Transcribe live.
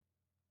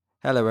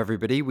Hello,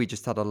 everybody. We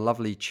just had a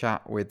lovely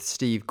chat with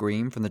Steve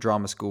Green from the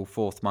Drama School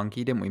Fourth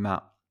Monkey, didn't we,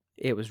 Matt?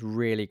 It was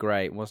really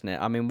great, wasn't it?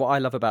 I mean, what I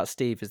love about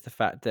Steve is the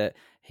fact that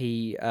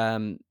he's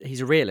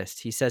a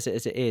realist. He says it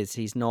as it is.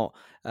 He's not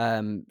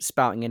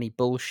spouting any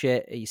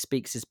bullshit. He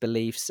speaks his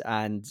beliefs,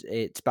 and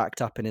it's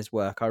backed up in his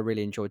work. I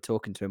really enjoyed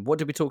talking to him. What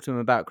did we talk to him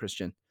about,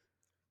 Christian?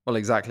 Well,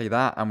 exactly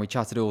that. And we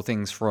chatted all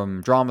things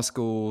from drama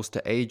schools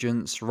to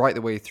agents, right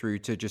the way through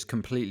to just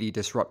completely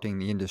disrupting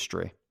the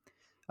industry.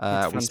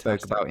 It's We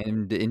spoke fantastic.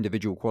 about the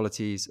individual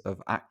qualities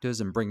of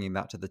actors and bringing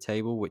that to the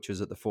table, which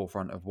was at the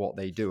forefront of what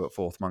they do at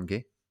Fourth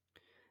Monkey.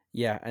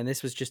 Yeah, and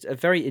this was just a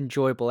very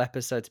enjoyable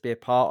episode to be a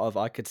part of.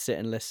 I could sit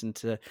and listen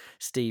to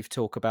Steve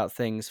talk about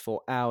things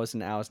for hours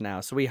and hours and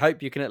hours. So we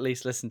hope you can at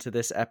least listen to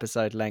this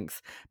episode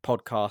length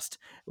podcast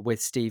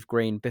with Steve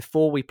Green.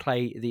 Before we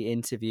play the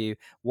interview,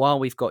 while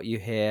we've got you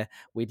here,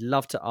 we'd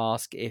love to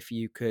ask if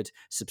you could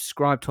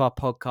subscribe to our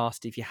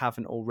podcast if you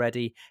haven't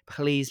already.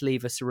 Please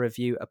leave us a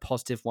review, a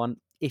positive one.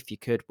 If you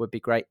could, would be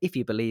great. If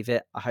you believe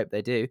it, I hope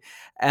they do.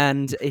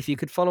 And if you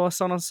could follow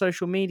us on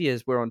social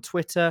medias, we're on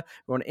Twitter,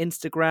 we're on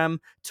Instagram.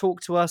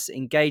 Talk to us,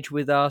 engage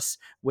with us.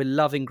 We're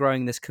loving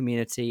growing this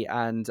community,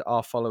 and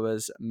our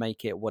followers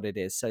make it what it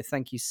is. So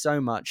thank you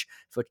so much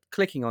for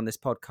clicking on this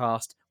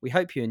podcast. We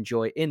hope you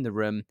enjoy In the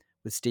Room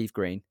with Steve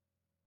Green.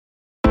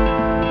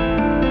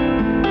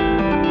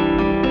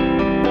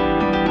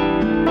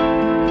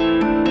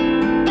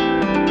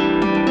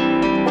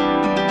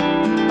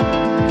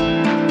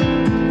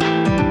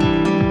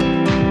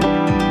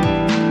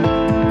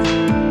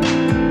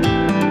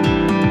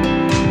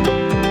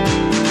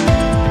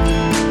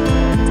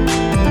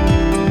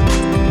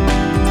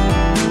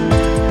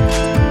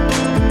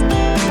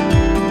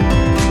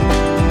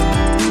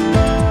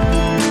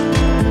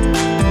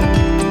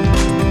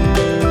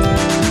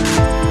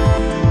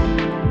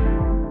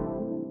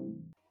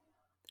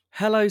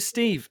 Hello,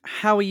 Steve.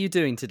 How are you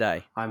doing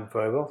today? I'm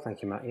very well,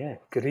 thank you, Matt. Yeah,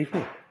 good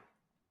evening.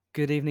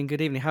 Good evening.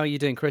 Good evening. How are you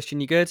doing, Christian?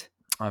 You good?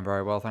 I'm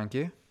very well, thank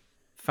you.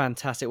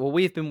 Fantastic. Well,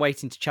 we've been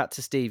waiting to chat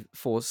to Steve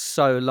for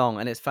so long,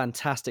 and it's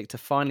fantastic to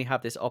finally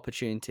have this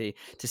opportunity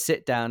to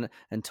sit down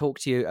and talk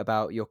to you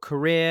about your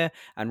career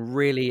and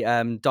really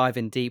dive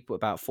in deep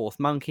about Fourth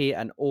Monkey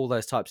and all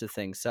those types of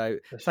things. So,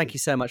 thank you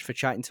so much for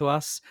chatting to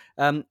us.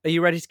 Are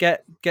you ready to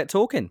get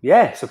talking?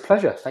 Yeah, it's a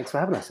pleasure. Thanks for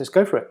having us. Let's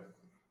go for it.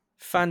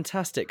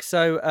 Fantastic.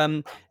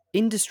 So,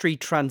 industry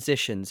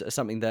transitions are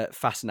something that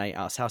fascinate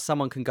us. How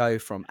someone can go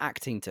from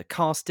acting to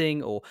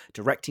casting or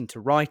directing to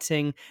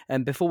writing.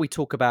 And before we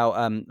talk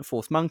about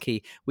Fourth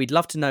Monkey, we'd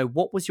love to know,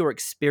 what was your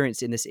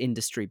experience in this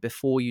industry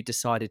before you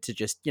decided to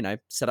just,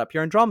 set up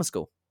your own drama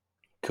school?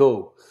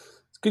 Cool.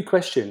 It's a good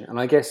question, and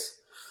I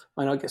guess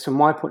from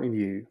my point of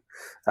view,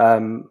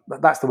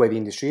 that's the way the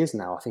industry is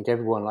now. I think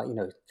everyone,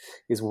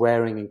 is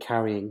wearing and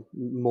carrying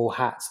more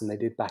hats than they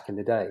did back in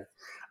the day.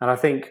 And I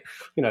think,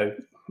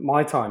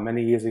 my time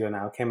many years ago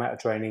now came out of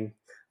training,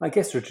 I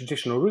guess, through a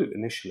traditional route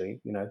initially.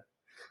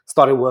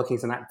 Started working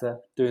as an actor,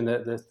 doing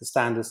the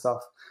standard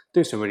stuff,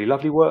 doing some really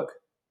lovely work.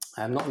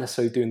 Not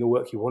necessarily doing the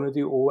work you want to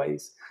do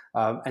always.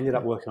 Ended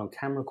up working on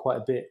camera quite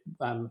a bit.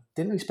 Didn't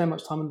really spend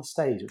much time on the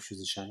stage, which was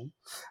a shame.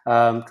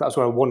 That's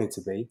where I wanted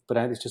to be, but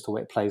it's just the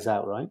way it plays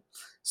out, right?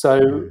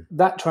 So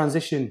that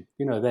transition,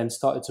 then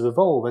started to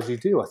evolve as you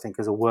do, I think,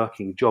 as a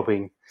working,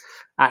 jobbing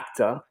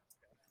actor.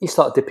 You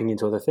start dipping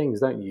into other things,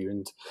 don't you?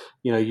 And,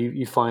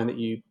 you find that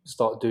you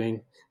start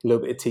doing a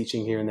little bit of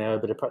teaching here and there, a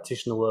bit of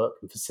practitioner work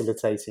and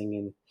facilitating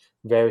in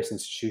various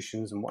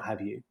institutions and what have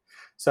you.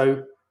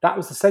 So that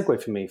was the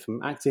segue for me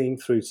from acting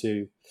through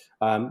to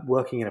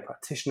working in a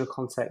practitioner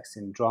context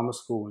in drama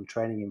school and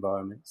training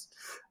environments.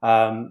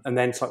 And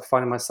then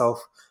finding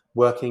myself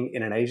working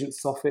in an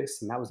agent's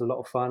office, and that was a lot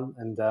of fun,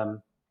 and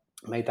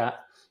made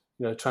that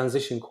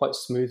transition quite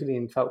smoothly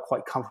and felt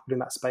quite comfortable in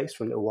that space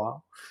for a little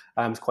while.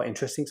 It's quite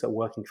interesting, so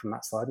working from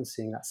that side and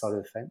seeing that side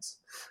of the fence.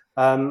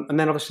 And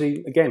then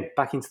obviously, again,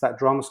 back into that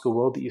drama school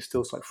world that you're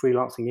still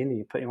freelancing in and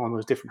you're putting on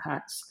those different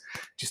hats.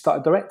 Just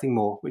started directing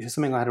more, which is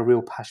something I had a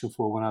real passion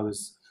for when I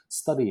was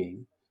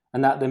studying.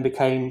 And that then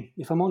became,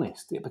 if I'm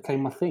honest, it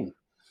became my thing.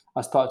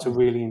 I started to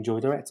really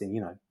enjoy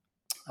directing,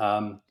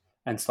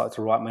 and started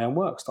to write my own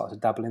work, started to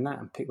dabble in that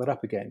and pick that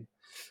up again.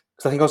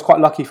 Because I think I was quite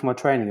lucky for my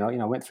training.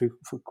 I went through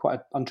quite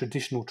an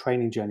untraditional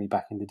training journey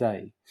back in the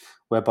day,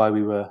 whereby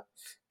we were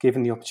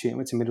given the opportunity,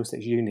 went to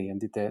Middlesex Uni and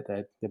did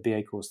their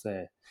BA course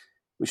there,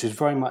 which was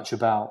very much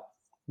about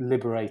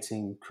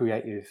liberating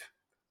creative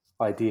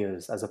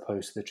ideas as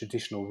opposed to the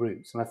traditional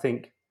routes. And I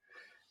think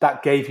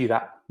that gave you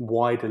that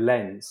wider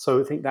lens.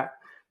 So I think that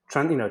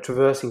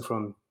traversing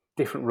from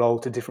different role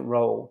to different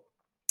role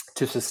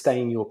to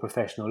sustain your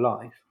professional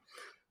life,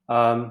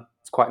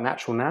 it's quite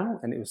natural now,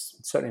 and it was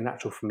certainly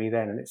natural for me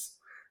then, and it's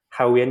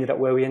how we ended up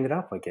where we ended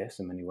up, I guess,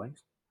 in many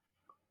ways.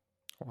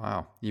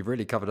 Wow. You've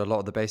really covered a lot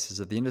of the bases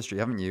of the industry,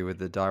 haven't you, with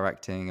the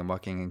directing and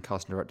working in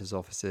casting directors'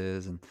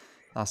 offices, and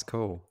that's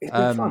cool. It's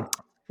been fun.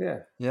 Yeah.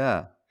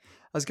 Yeah.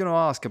 I was going to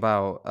ask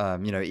about,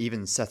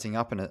 even setting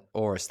up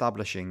or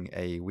establishing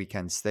a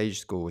weekend stage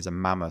school is a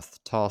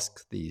mammoth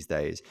task these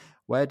days.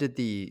 Where did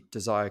the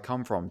desire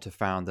come from to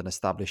found and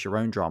establish your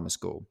own drama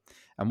school?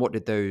 And what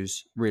did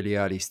those really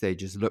early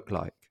stages look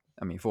like?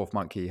 I mean, Fourth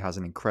Monkey has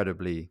an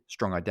incredibly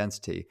strong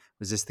identity.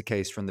 Was this the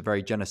case from the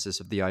very genesis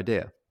of the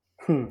idea?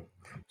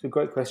 It's a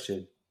great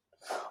question.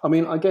 I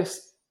mean, I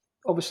guess,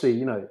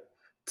 obviously,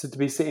 to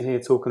be sitting here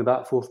talking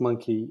about Fourth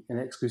Monkey and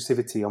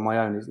exclusivity on my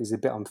own is a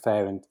bit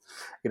unfair. And,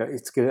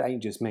 it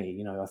ain't just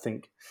me. I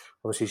think,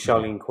 obviously,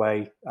 Charlene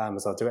Quay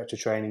as our director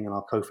of training and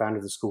our co-founder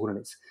of the school and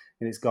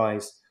its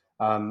guys,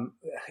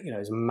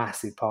 is a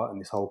massive part in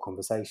this whole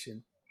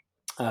conversation.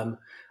 And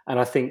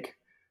I think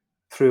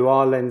through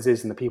our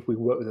lenses and the people we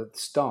worked with at the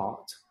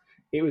start,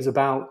 it was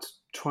about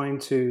trying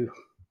to,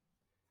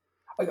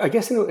 I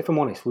guess, if I'm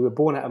honest, we were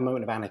born at a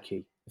moment of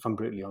anarchy, if I'm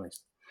brutally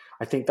honest.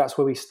 I think that's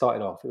where we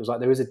started off. It was like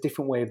there is a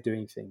different way of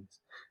doing things.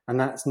 And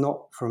that's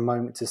not for a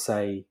moment to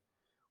say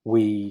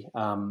we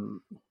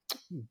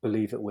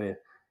believe that we're,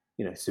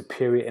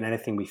 superior in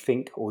anything we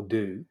think or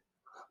do,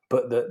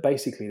 but that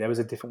basically there was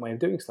a different way of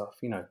doing stuff.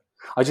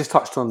 I just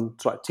touched on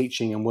like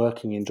teaching and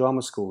working in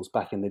drama schools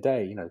back in the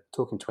day,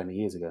 talking 20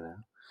 years ago now.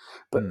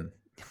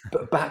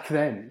 But back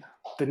then,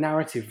 the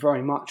narrative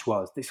very much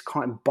was this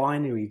kind of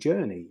binary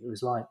journey. It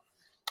was like,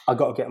 I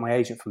got to get my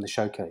agent from the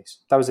showcase.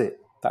 That was it.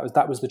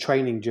 That was the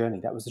training journey.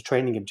 That was the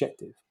training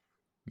objective.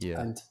 Yeah.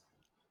 And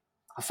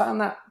I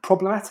found that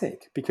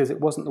problematic because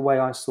it wasn't the way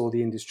I saw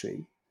the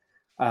industry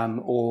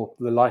or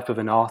the life of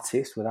an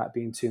artist, without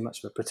being too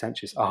much of a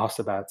pretentious arse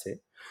about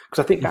it.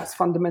 Because I think that's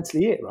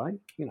fundamentally it, right?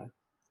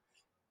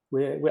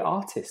 We're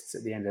artists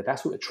at the end of it.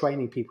 That's what we're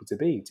training people to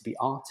be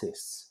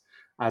artists,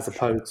 as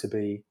opposed to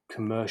be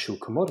commercial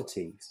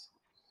commodities.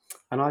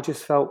 And I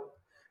just felt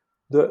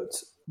that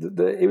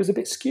it was a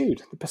bit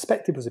skewed. The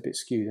perspective was a bit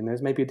skewed, and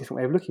there's maybe a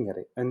different way of looking at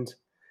it. And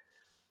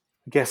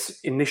I guess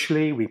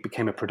initially we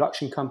became a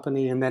production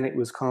company, and then it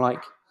was kind of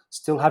like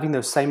still having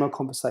those same old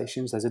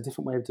conversations. There's a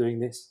different way of doing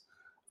this.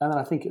 And then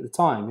I think at the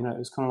time, it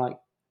was kind of like,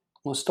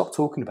 well, stop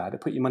talking about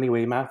it. Put your money where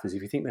your mouth is.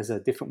 If you think there's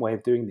a different way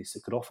of doing this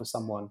that could offer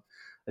someone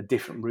a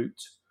different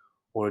route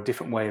or a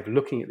different way of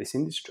looking at this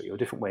industry or a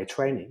different way of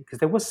training, because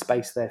there was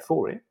space there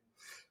for it,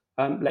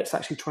 let's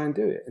actually try and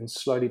do it. And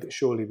slowly but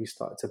surely we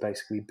started to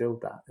basically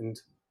build that. And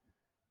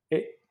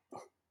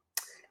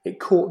it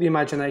caught the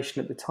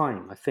imagination at the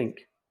time, I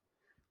think,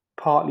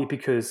 partly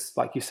because,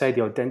 like you say,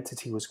 the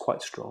identity was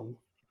quite strong.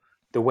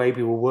 The way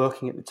we were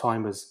working at the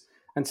time was,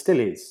 and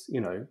still is,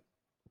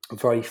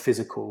 very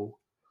physical,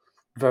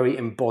 very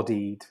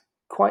embodied,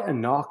 quite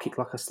anarchic,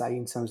 like I say,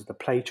 in terms of the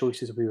play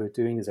choices we were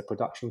doing as a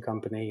production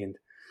company. And,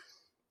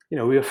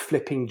 we were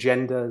flipping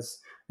genders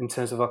in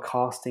terms of our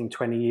casting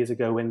 20 years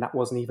ago when that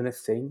wasn't even a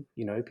thing.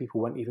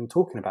 People weren't even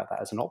talking about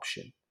that as an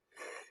option.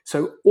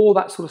 So all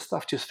that sort of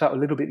stuff just felt a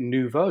little bit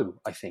nouveau,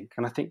 I think.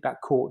 And I think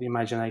that caught the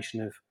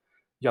imagination of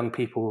young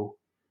people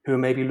who are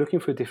maybe looking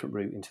for a different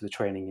route into the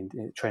training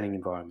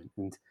environment.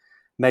 And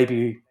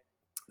maybe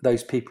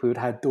those people who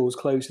had doors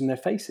closed in their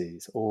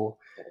faces or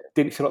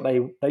didn't feel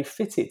like they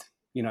fitted,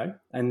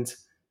 and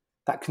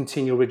that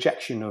continual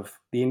rejection of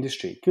the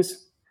industry.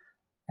 Because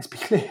let's be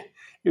clear,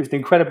 it was an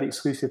incredibly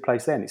exclusive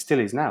place then. It still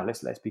is now.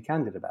 Let's be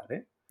candid about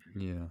it.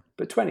 Yeah.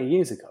 But 20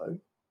 years ago,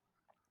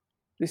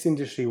 this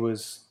industry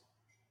was,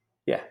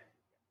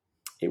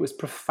 it was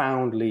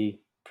profoundly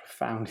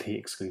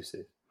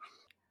exclusive.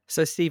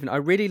 So, Stephen, I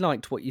really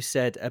liked what you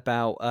said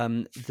about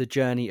the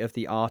journey of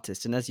the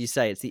artist, and as you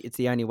say, it's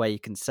the only way you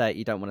can say it.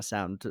 You don't want to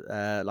sound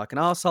like an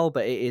arsehole,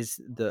 but it is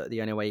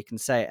the only way you can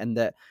say it. And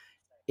that,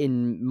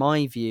 in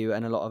my view,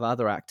 and a lot of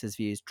other actors'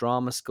 views,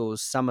 drama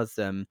schools, some of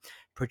them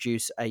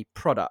produce a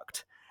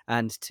product.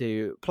 And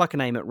to pluck a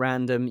name at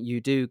random, you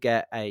do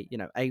get a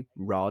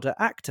RADA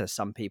actor,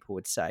 some people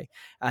would say,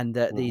 and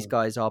that these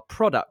guys are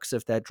products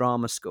of their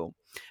drama school.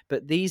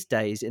 But these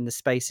days, in the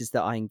spaces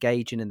that I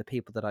engage in and the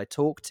people that I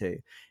talk to,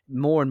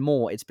 more and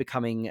more it's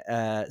becoming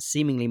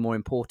seemingly more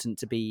important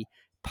to be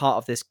part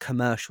of this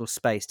commercial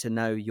space, to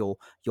know your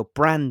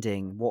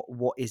branding,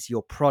 what is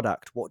your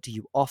product, what do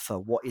you offer,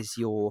 what is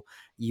your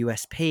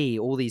USP.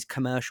 All these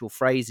commercial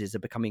phrases are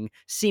becoming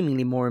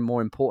seemingly more and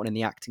more important in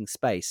the acting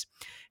space.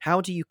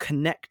 How do you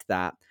connect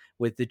that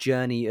with the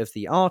journey of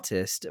the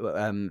artist,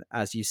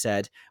 as you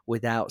said,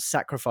 without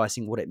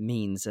sacrificing what it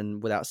means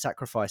and without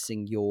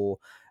sacrificing your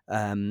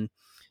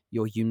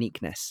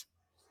uniqueness?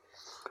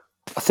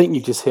 I think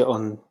you just hit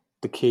on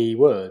the key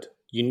word,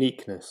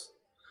 uniqueness.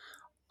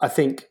 I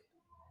think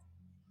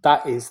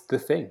that is the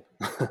thing.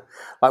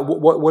 Like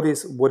what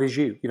is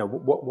you?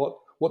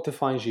 What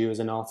defines you as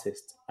an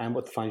artist and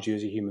what defines you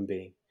as a human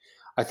being?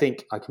 I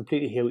think I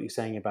completely hear what you're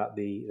saying about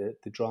the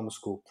drama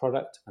school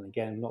product. And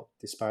again, not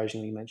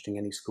disparagingly mentioning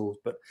any schools,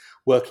 but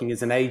working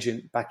as an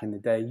agent back in the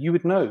day, you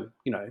would know,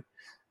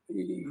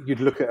 you'd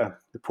look at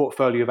the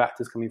portfolio of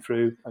actors coming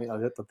through,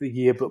 the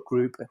yearbook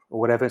group or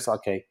whatever. It's like,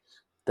 okay,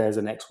 there's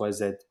an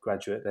XYZ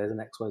graduate, there's an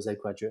XYZ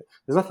graduate.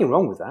 There's nothing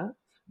wrong with that,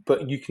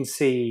 but you can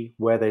see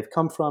where they've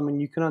come from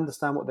and you can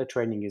understand what their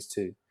training is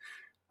too.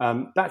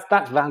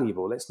 That's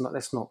valuable. Let's not,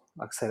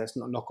 like I say, let's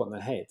not knock on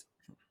their head.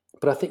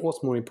 But I think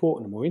what's more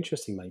important and more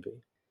interesting maybe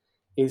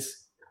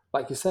is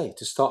like you say,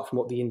 to start from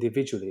what the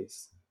individual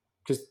is,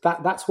 because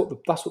that's what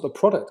the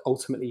product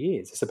ultimately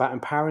is. It's about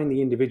empowering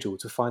the individual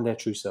to find their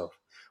true self.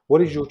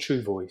 What is your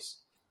true voice?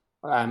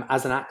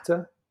 As an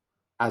actor,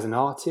 as an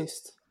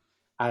artist,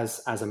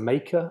 as a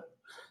maker,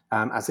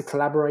 as a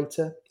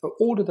collaborator,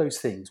 all of those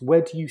things.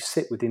 Where do you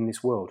sit within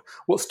this world?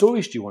 What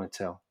stories do you want to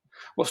tell?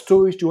 What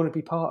stories do you want to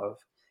be part of?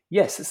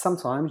 Yes,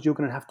 sometimes you're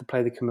going to have to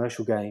play the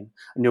commercial game,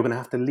 and you're going to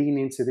have to lean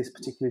into this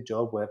particular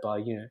job whereby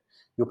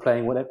you're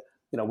playing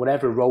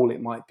whatever role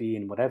it might be,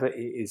 and whatever it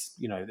is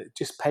that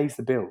just pays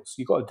the bills.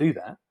 You've got to do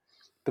that.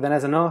 But then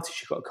as an artist,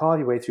 you've got to carve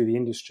your way through the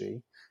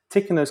industry,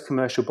 ticking those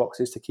commercial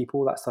boxes to keep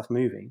all that stuff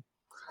moving,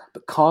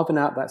 but carving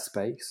out that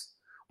space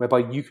whereby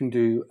you can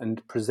do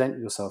and present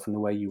yourself in the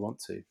way you want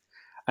to.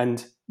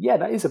 And yeah,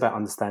 that is about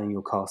understanding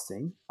your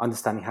casting,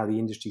 understanding how the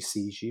industry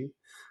sees you,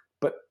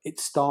 but it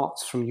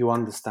starts from you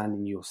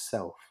understanding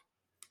yourself.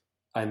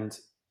 And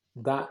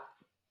that,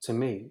 to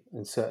me,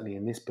 and certainly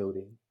in this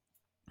building,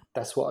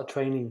 that's what our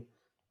training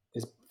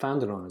is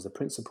founded on as a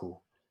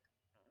principle.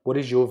 What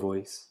is your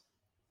voice?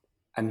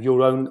 And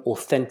your own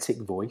authentic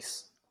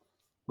voice.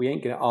 We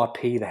ain't going to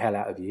RP the hell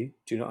out of you.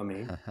 Do you know what I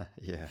mean?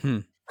 Yeah.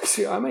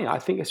 See what I mean? I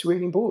think it's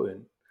really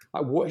important.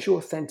 Like, what is your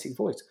authentic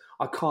voice?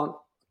 I can't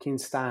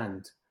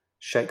stand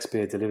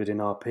Shakespeare delivered in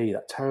RP.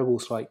 That terrible,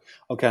 it's like,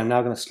 okay, I'm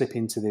now going to slip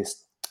into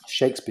this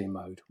Shakespeare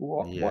mode.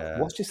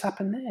 What's just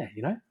happened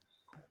there?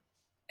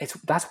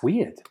 That's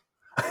weird,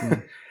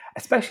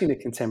 especially in the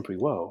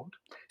contemporary world.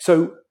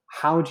 So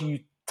how do you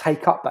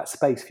take up that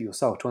space for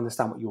yourself to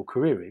understand what your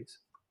career is,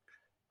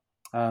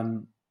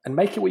 and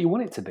make it what you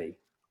want it to be?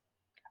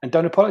 And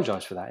don't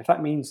apologize for that. If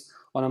that means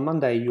on a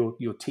Monday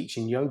you're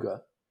teaching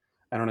yoga,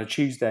 and on a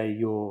Tuesday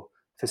you're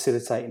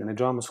facilitating in a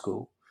drama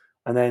school,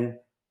 and then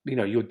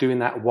you're doing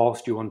that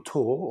whilst you're on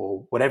tour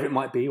or whatever it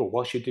might be, or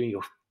whilst you're doing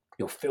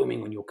your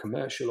filming on your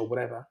commercial or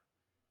whatever,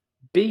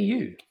 be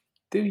you,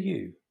 do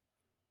you.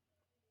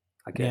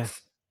 I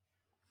guess.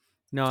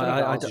 No, I don't know if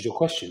that answers your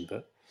question,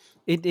 but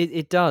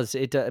it does.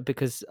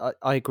 Because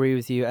I agree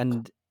with you,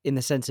 and in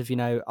the sense of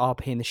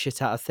RPing the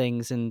shit out of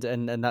things and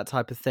that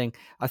type of thing.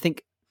 I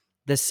think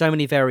there's so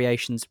many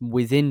variations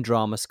within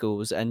drama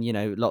schools, and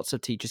lots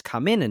of teachers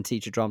come in and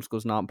teach at drama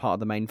schools and aren't part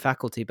of the main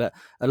faculty, but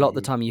a lot of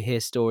the time you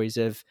hear stories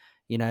of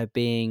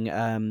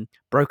being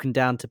broken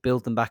down to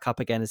build them back up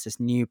again as this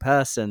new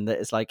person that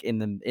is like in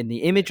the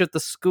image of the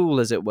school,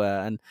 as it were.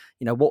 And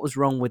what was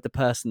wrong with the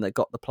person that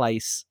got the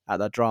place at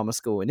that drama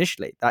school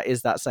initially? That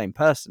is that same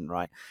person,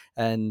 right?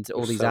 And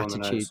all these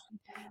attitudes,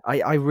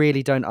 I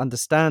really don't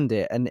understand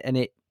it. And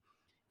it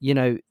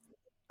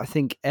I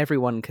think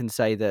everyone can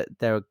say that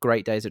there are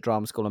great days at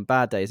drama school and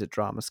bad days at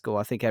drama school.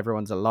 I think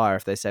everyone's a liar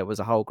if they say it was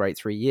a whole great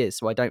 3 years.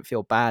 So I don't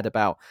feel bad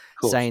about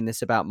saying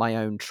this about my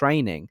own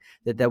training,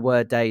 that there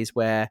were days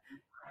where,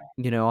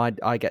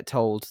 I get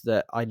told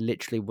that I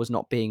literally was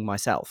not being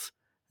myself.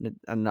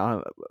 And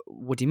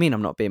what do you mean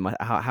I'm not being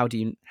how do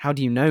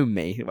you know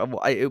me?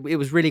 It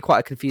was really quite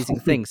a confusing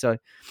thing. So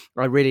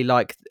I really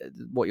like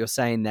what you're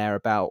saying there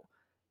about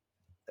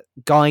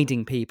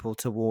guiding people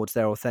towards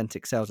their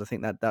authentic selves. I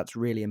think that's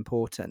really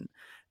important.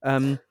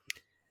 I'd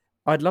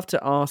love to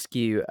ask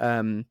you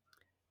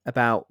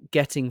about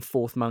getting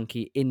Fourth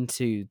Monkey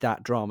into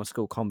that drama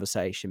school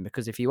conversation,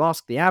 because if you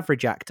ask the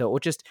average actor or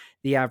just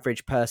the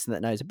average person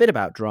that knows a bit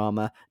about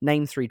drama,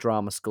 name 3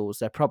 drama schools,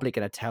 they're probably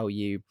going to tell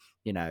you,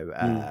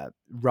 RADA,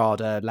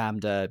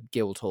 LAMDA,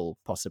 Guildhall,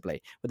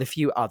 possibly, with a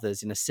few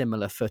others in a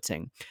similar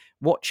footing.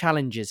 What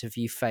challenges have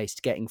you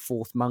faced getting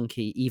Fourth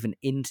Monkey even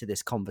into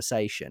this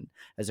conversation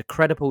as a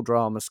credible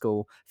drama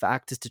school for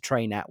actors to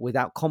train at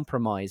without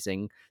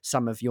compromising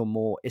some of your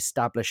more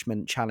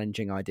establishment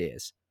challenging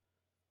ideas?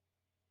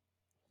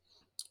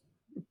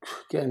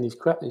 Again, these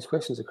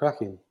questions are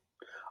cracking.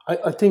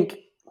 I think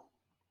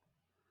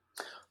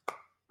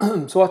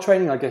so. Our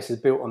training, I guess, is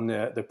built on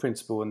the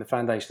principle and the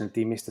foundation of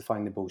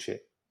demystifying the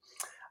bullshit.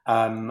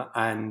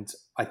 And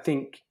I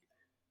think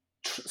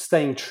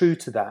staying true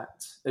to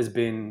that has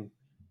been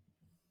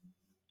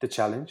the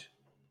challenge,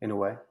 in a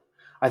way.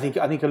 I think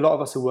a lot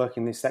of us who work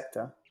in this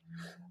sector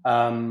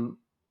are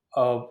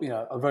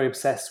very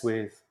obsessed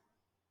with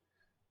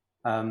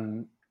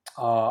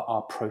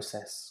our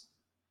process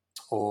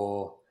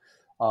or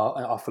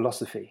our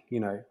philosophy,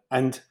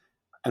 and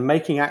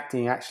making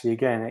acting actually,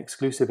 again,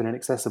 exclusive and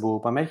inaccessible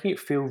by making it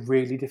feel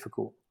really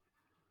difficult,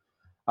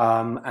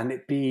 and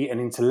it be an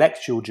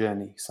intellectual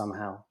journey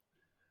somehow.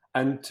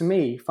 And to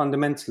me,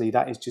 fundamentally,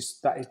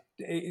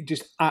 it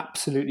just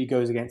absolutely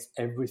goes against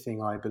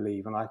everything I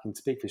believe, and I can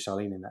speak for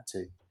Charlene in that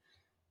too.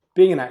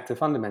 Being an actor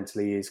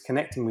fundamentally is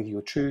connecting with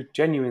your true,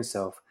 genuine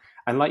self.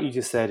 And like you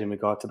just said in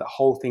regard to that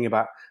whole thing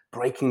about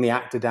breaking the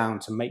actor down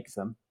to make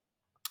them,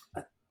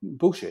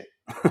 bullshit.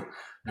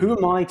 Who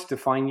am I to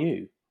define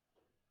you?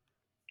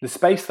 The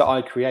space that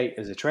I create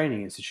as a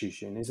training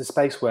institution is a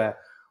space where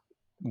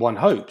one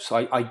hopes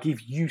I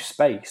give you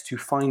space to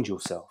find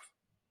yourself,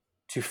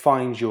 to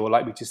find your,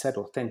 like we just said,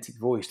 authentic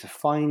voice, to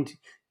find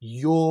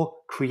your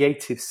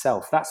creative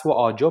self. That's what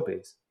our job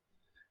is.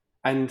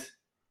 And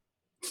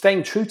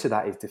staying true to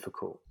that is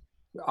difficult.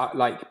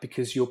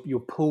 because you're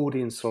pulled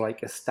into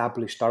like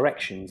established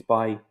directions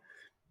by,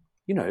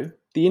 you know,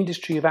 the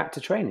industry of actor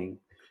training.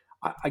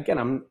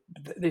 And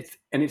it's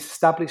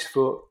established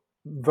for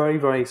very,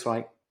 very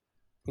like,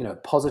 you know,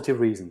 positive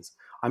reasons.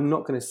 I'm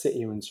not going to sit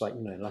here and like,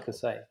 you know, like I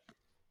say,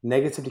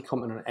 negatively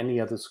comment on any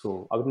other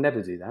school. I would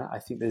never do that. I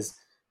think there's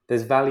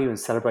value and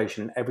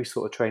celebration in every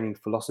sort of training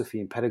philosophy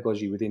and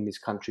pedagogy within this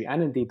country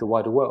and indeed the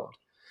wider world.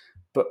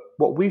 But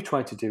what we've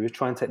tried to do is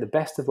try and take the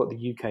best of what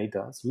the UK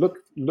does,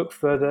 look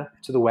further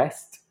to the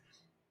West,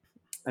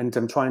 and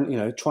try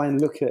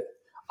and look at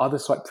other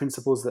like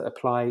principles that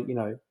apply, you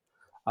know,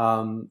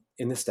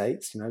 in the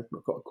States. You know,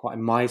 we've got quite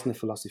a Meisner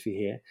philosophy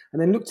here,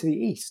 and then look to the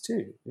East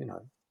too. You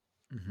know,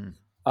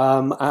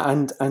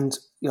 and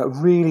you know,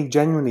 really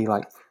genuinely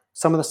like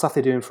some of the stuff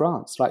they do in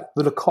France, like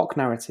the Lecoq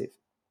narrative.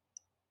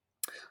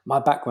 My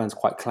background's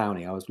quite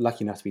clowny. I was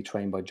lucky enough to be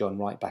trained by John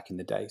Wright back in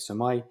the day, so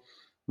my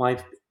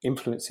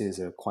influences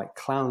are quite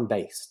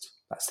clown-based.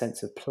 That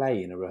sense of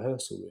play in a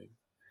rehearsal room,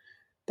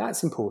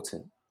 that's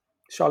important.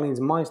 Charlene's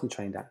a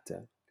Meisner-trained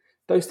actor.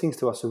 Those things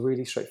to us are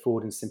really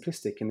straightforward and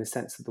simplistic in the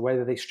sense that the way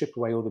that they strip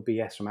away all the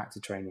BS from actor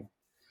training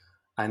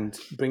and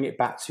bring it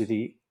back to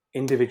the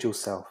individual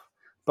self.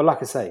 But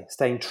like I say,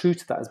 staying true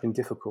to that has been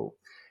difficult.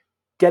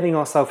 Getting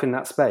ourselves in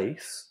that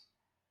space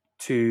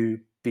to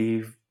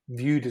be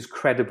viewed as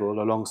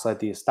credible alongside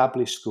the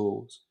established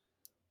schools,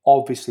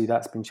 obviously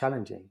that's been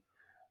challenging.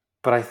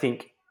 But I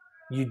think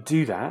you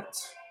do that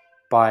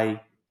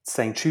by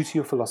staying true to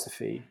your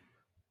philosophy,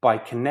 by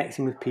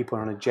connecting with people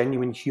on a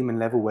genuine human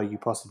level where you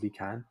possibly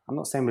can. I'm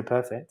not saying we're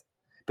perfect,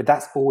 but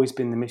that's always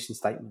been the mission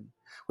statement.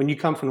 When you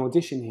come for an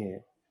audition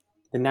here,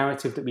 the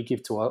narrative that we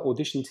give to our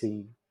audition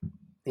team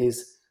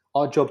is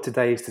our job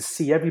today is to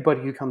see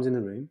everybody who comes in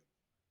the room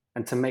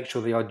and to make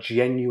sure they are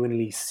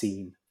genuinely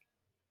seen.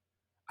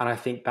 And I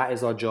think that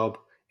is our job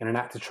in an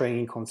actor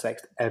training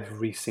context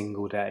every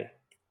single day.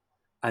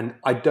 And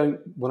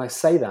when I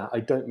say that, I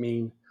don't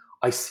mean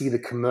I see the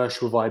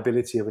commercial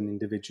viability of an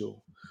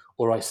individual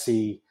or I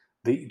see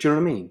do you know what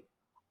I mean?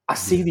 I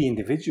see the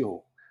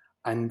individual.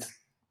 And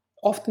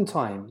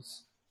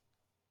oftentimes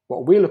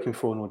what we're looking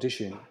for in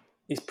audition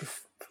is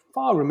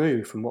far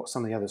removed from what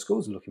some of the other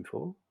schools are looking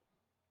for.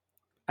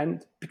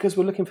 And because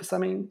we're looking for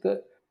something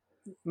that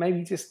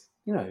maybe just,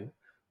 you know,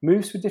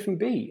 moves to a different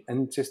beat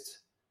and just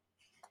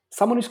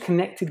someone who's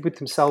connected with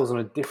themselves on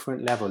a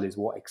different level is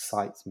what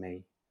excites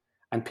me.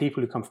 And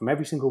people who come from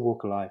every single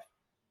walk of life,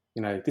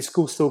 you know, this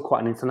school's still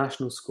quite an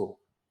international school.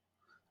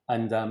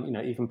 And, you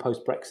know, even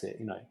post-Brexit,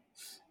 you know,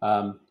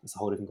 it's a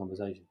whole different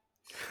conversation.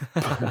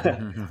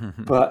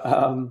 but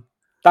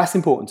that's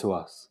important to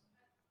us.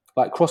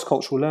 Like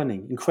cross-cultural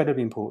learning,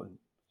 incredibly important.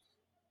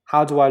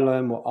 How do I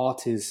learn what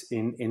art is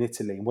in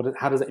Italy?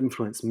 How does that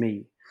influence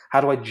me? How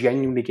do I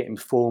genuinely get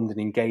informed and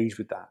engage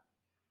with that?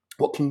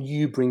 What can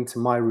you bring to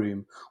my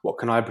room? What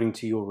can I bring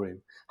to your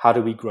room? How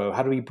do we grow?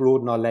 How do we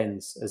broaden our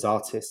lens as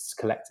artists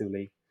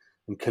collectively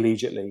and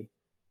collegiately?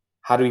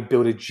 How do we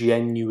build a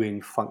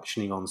genuine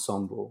functioning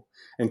ensemble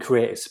and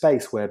create a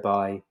space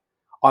whereby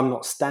I'm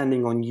not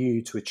standing on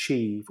you to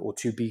achieve or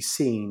to be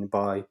seen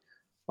by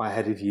my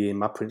head of year,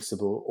 my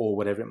principal, or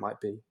whatever it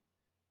might be?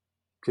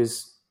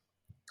 Because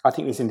I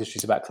think this industry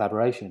is about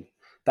collaboration.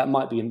 That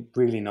might be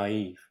really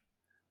naive,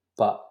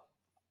 but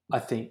I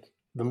think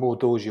the more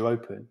doors you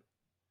open,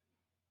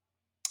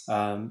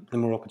 the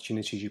more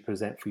opportunities you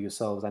present for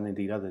yourselves and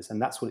indeed others.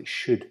 And that's what it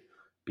should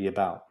be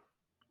about.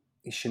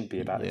 It shouldn't be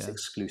about this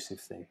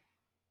exclusive thing.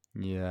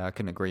 Yeah, I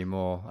couldn't agree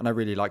more. And I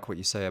really like what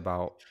you say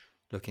about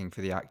looking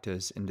for the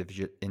actors'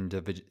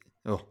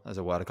 there's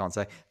a word I can't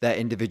say, their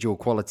individual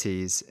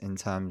qualities in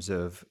terms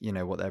of, you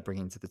know, what they're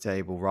bringing to the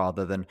table,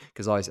 rather than,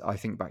 because I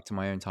think back to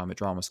my own time at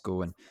drama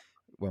school and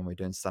when we're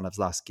doing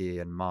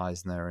Stanislavski and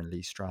Meisner and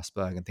Lee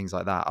Strasberg and things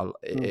like that,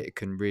 it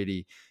can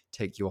really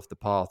take you off the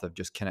path of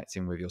just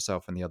connecting with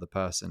yourself and the other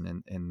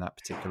person in that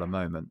particular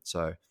moment.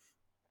 So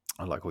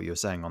I like what you were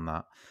saying on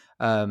that.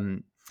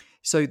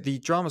 So the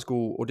drama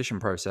school audition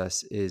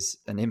process is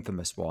an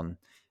infamous one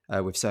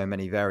with so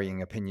many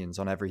varying opinions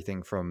on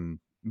everything from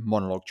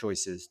monologue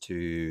choices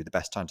to the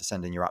best time to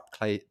send in your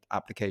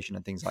application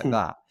and things like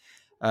that.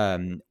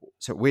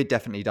 So we'd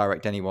definitely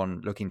direct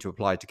anyone looking to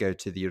apply to go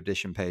to the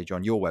audition page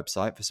on your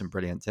website for some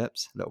brilliant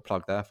tips. Little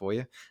plug there for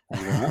you.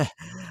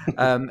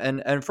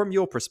 And from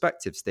your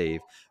perspective,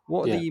 Steve,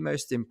 what are the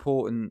most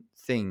important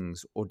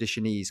things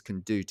auditionees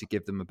can do to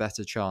give them a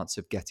better chance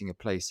of getting a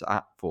place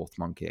at Fourth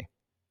Monkey?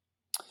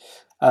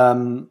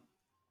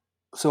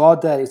 So our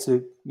day, it's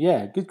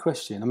good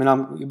question. I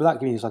mean, without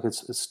giving you like a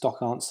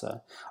stock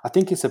answer, I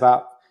think it's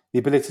about the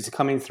ability to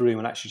come into the room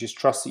and actually just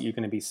trust that you're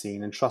going to be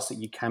seen and trust that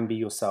you can be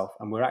yourself.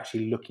 And we're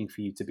actually looking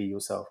for you to be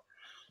yourself.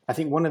 I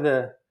think one of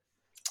the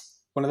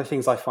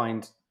things I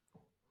find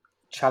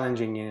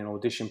challenging in an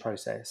audition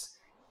process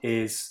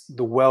is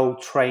the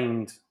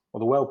well-trained or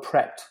the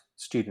well-prepped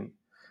student.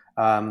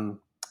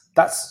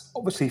 That's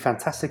obviously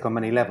fantastic on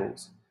many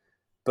levels,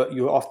 but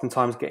you're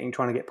oftentimes trying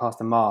to get past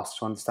the mask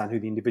to understand who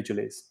the individual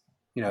is.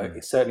 You know,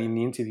 it's certainly in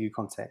the interview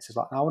context, it's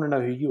like, I want to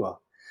know who you are.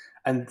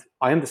 And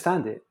I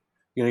understand it,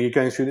 You're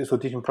going through this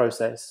audition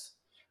process,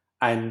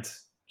 and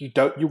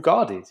you're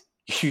guarded.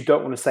 You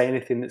don't want to say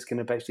anything that's going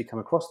to basically come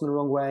across in the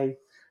wrong way,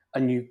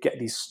 and you get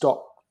these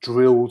stock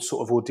drilled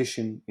sort of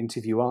audition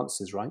interview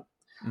answers, right?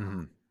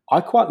 Mm-hmm. I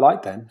quite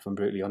like them, if I'm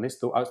brutally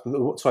honest. The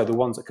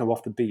ones that come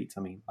off the beat.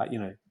 I mean,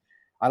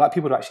 I like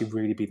people to actually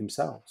really be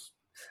themselves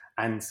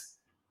and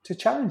to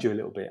challenge you a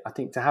little bit. I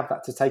think to have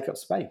that to take up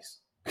space,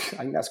 I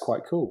think that's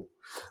quite cool.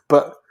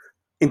 But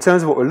in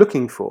terms of what we're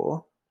looking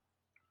for,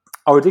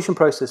 our audition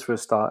process for a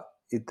start,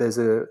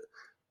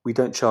 we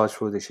don't charge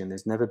for audition.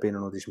 There's never been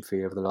an audition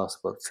fee over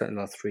certainly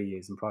the last 3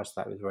 years, and prior to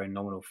that, it was a very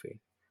nominal fee.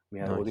 We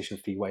had audition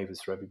fee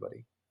waivers for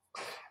everybody,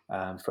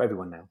 for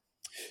everyone now.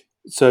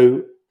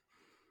 So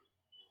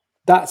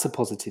that's a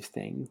positive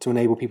thing to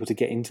enable people to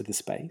get into the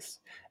space.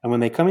 And when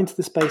they come into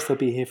the space, they'll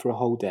be here for a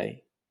whole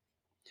day.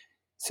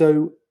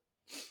 So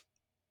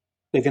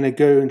they're going to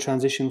go and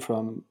transition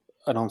from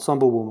an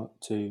ensemble warm-up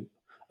to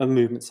a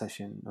movement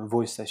session, a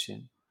voice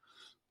session.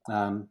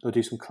 They'll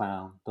do some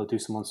clown. They'll do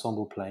some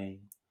ensemble playing.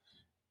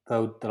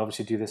 They'll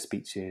obviously do their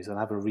speeches. They'll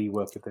have a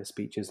rework of their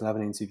speeches. They'll have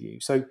an interview.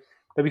 So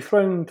they'll be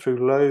thrown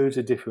through loads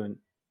of different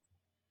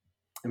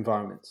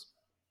environments.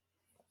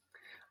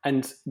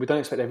 And we don't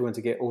expect everyone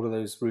to get all of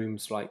those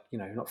rooms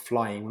not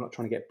flying. We're not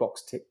trying to get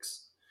box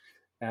ticks.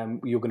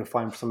 You're going to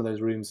find some of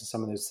those rooms and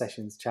some of those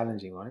sessions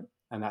challenging, right?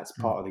 And that's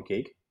part of the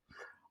gig.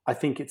 I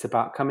think it's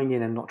about coming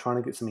in and not trying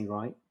to get something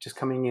right, just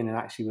coming in and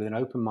actually with an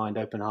open mind,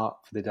 open heart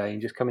for the day,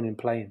 and just coming in and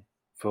playing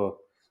for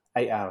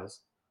 8 hours,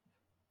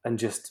 and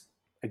just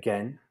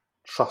again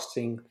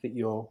trusting that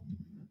you're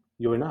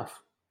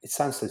enough. It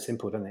sounds so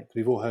simple, doesn't it? Because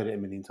we've all heard it a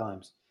million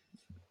times.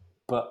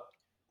 But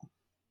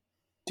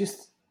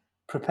just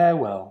prepare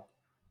well,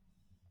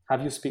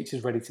 have your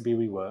speeches ready to be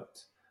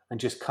reworked,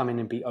 and just come in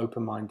and be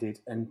open-minded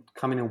and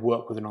come in and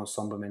work with an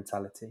ensemble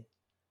mentality.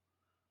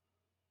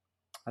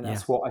 And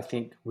that's what I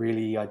think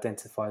really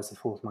identifies the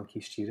Fourth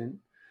Monkey student,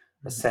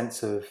 a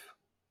sense of,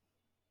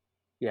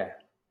 an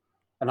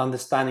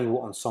understanding of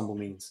what ensemble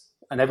means.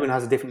 And everyone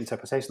has a different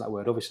interpretation of that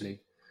word, obviously,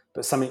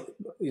 but something,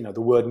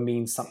 the word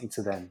means something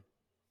to them.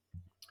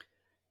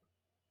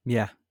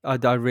 Yeah, I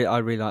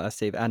really like that,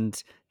 Steve.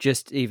 And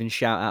just even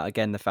shout out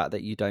again the fact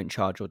that you don't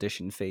charge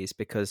audition fees,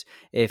 because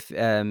if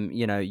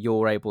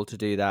you're able to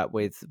do that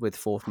with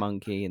Fourth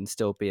Monkey and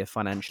still be a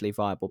financially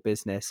viable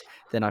business,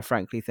 then I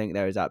frankly think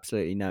there is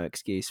absolutely no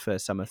excuse for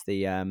some of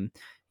the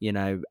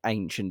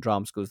ancient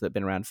drama schools that have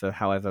been around for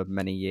however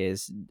many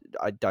years.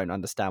 I don't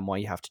understand why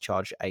you have to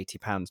charge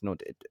 £80.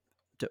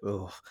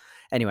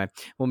 Anyway,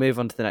 we'll move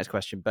on to the next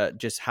question, but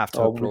just have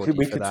to applaud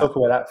you for that. Talk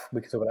about that.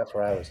 We could talk about that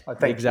for hours.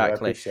 Thank you. I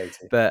appreciate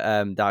it. But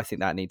I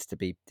think that needs to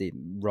be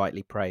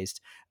rightly praised.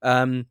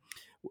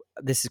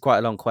 This is quite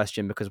a long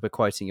question because we're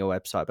quoting your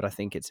website, but I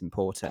think it's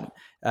important.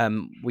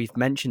 We've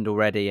mentioned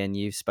already, and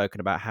you've spoken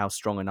about how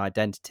strong an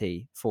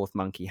identity Fourth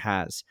Monkey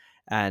has,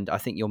 and I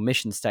think your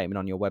mission statement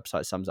on your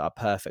website sums it up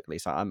perfectly.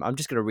 So I'm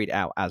just going to read it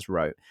out as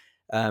wrote.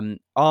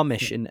 Our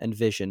mission and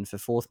vision for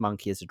Fourth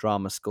Monkey as a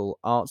drama school,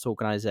 arts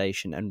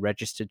organisation and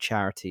registered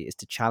charity is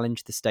to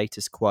challenge the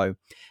status quo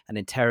and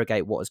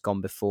interrogate what has gone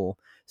before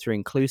through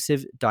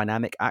inclusive,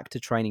 dynamic actor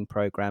training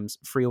programs,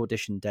 free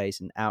audition days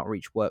and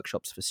outreach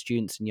workshops for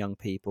students and young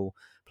people,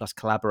 plus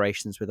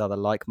collaborations with other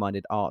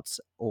like-minded arts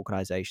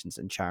organisations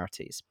and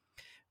charities.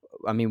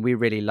 I mean, we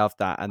really love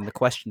that. And the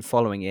question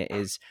following it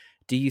is,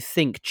 do you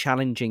think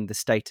challenging the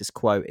status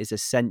quo is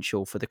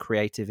essential for the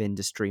creative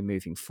industry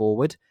moving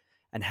forward?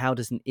 And how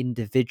does an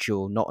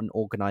individual, not an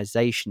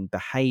organisation,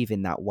 behave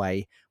in that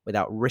way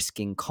without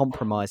risking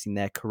compromising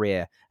their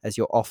career, as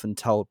you're often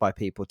told by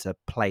people to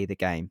play the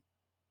game?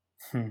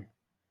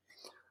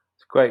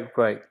 Great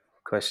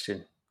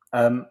question.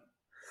 I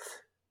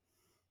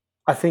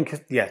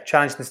think,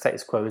 challenging the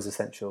status quo is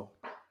essential.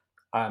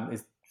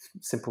 Is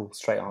simple,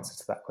 straight answer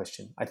to that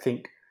question. I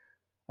think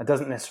it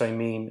doesn't necessarily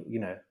mean,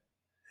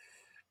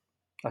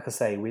 like I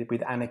say,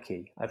 with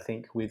anarchy, I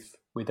think with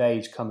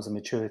age comes a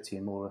maturity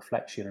and more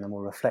reflection and a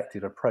more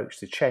reflective approach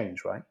to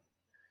change, right?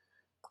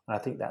 And I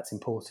think that's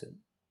important.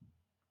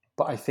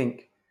 But I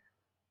think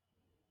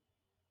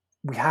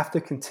we have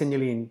to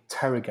continually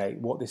interrogate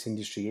what this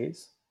industry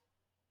is,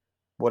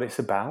 what it's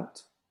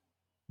about,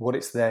 what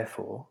it's there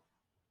for,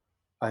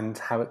 and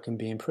how it can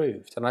be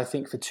improved. And I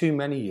think for too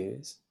many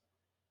years,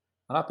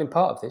 and I've been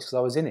part of this because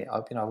I was in it,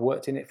 I've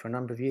worked in it for a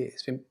number of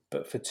years,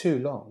 but for too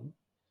long,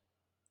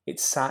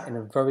 it's sat in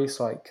a very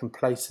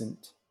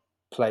complacent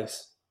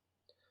place.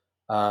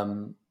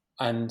 And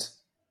I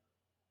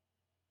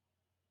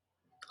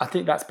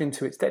think that's been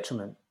to its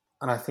detriment.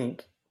 And I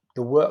think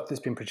the work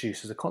that's been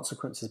produced as a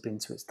consequence has been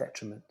to its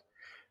detriment.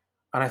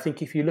 And I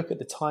think if you look at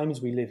the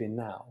times we live in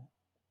now,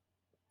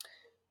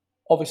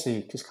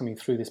 obviously just coming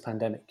through this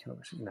pandemic,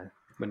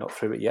 we're not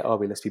through it yet, are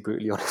we? Let's be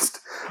brutally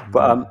honest.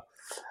 But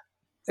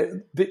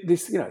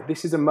this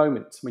is a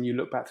moment when you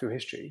look back through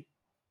history.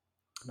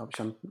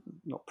 Obviously, I'm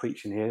not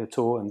preaching here at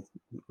all, and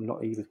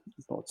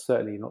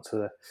certainly not to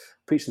the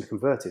preaching to the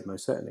converted.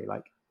 Most certainly,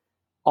 like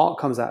art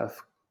comes out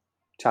of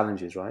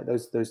challenges, right?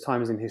 Those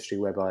times in history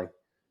whereby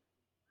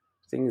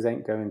things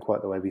ain't going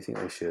quite the way we think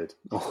they should,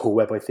 or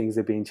whereby things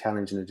are being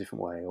challenged in a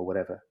different way, or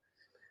whatever.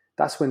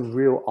 That's when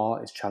real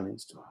art is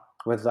challenged,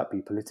 whether that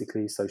be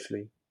politically,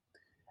 socially,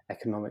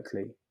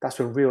 economically. That's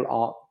when real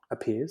art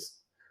appears,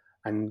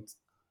 and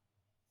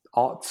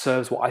art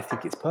serves what I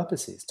think its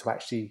purpose is, to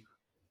actually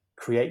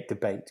create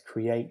debate,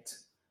 create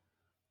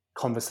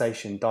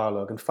conversation,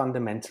 dialogue, and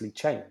fundamentally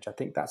change. I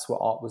think that's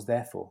what art was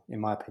there for, in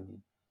my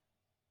opinion.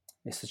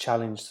 It's to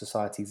challenge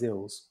society's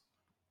ills.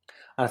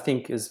 And I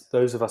think as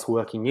those of us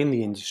working in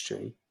the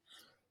industry,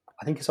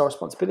 I think it's our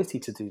responsibility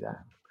to do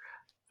that.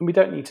 And we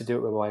don't need to do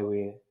it by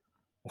we're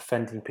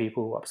offending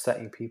people,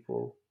 upsetting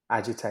people,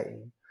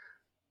 agitating.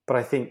 But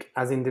I think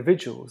as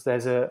individuals,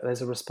 there's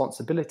a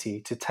responsibility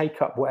to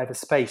take up whatever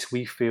space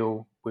we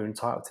feel we're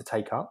entitled to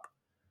take up,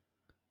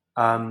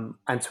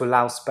 and to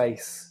allow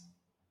space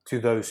to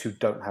those who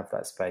don't have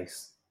that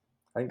space.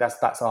 I think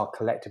that's our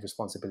collective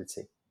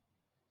responsibility.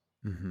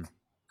 Mm-hmm.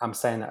 I'm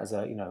saying that as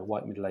a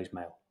white middle-aged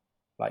male.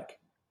 Like,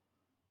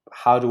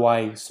 how do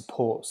I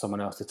support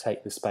someone else to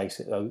take the space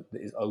that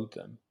is owed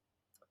them?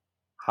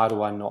 How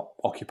do I not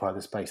occupy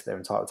the space they're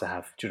entitled to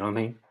have? Do you know what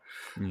I mean?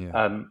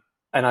 Yeah.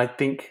 And I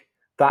think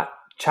that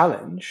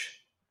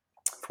challenge,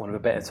 for want of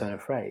a better turn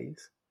of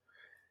phrase,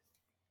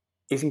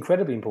 is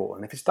incredibly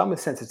important. If it's done with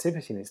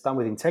sensitivity and it's done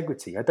with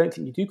integrity, I don't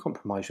think you do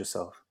compromise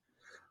yourself.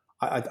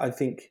 I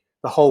think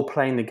the whole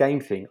playing the game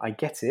thing, I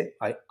get it.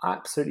 I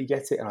absolutely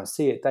get it. And I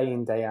see it day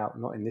in, day out,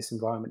 not in this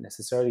environment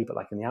necessarily, but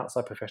like in the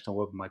outside professional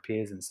world with my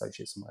peers and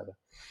associates and whatever.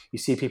 You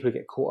see people who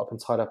get caught up and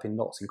tied up in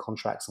knots in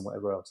contracts and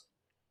whatever else.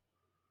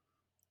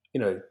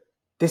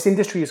 This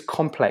industry is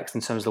complex in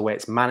terms of the way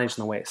it's managed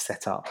and the way it's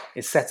set up.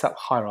 It's set up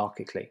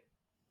hierarchically.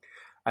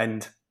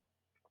 And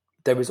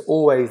there was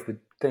always the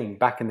thing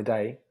back in the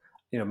day,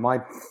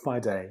 my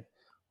day,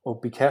 or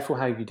be careful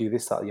how you do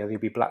this, that, or the other,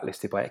 you'll be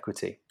blacklisted by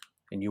equity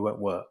and you won't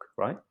work,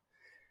 right?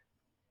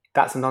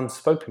 That's an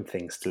unspoken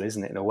thing still,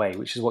 isn't it, in a way,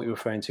 which is what you're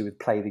referring to with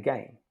play the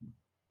game.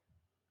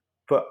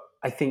 But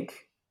I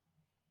think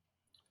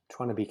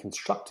trying to be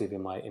constructive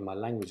in my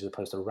language as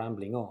opposed to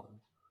rambling on,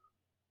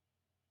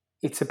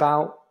 it's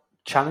about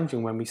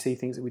challenging when we see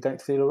things that we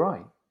don't feel are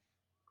right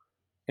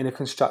in a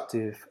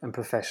constructive and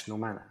professional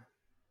manner.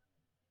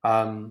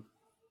 And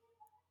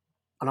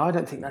I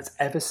don't think that's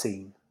ever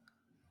seen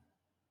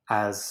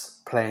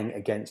as playing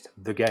against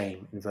the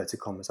game, inverted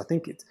commas. I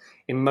think it's,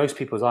 in most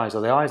people's eyes,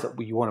 or the eyes that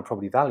you want to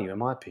probably value, in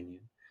my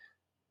opinion,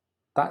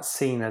 that's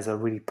seen as a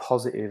really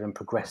positive and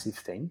progressive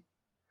thing.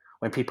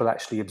 When people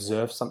actually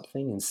observe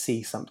something and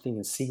see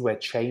where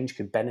change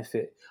could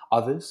benefit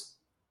others,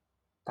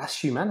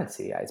 that's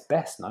humanity at its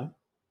best, no?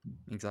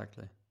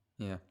 Exactly.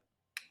 Yeah.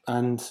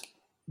 And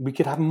we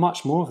could have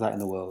much more of that in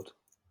the world,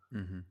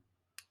 Mm-hmm.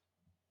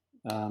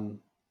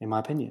 in my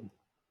opinion.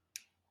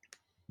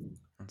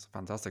 That's a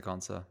fantastic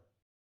answer.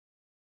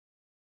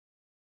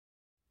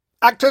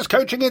 Actors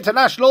Coaching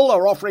International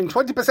are offering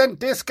 20%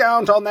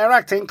 discount on their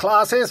acting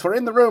classes for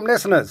In The Room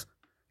listeners.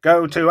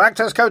 Go to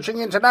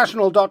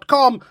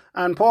actorscoachinginternational.com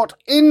and put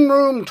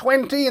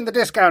INROOM20 in the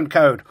discount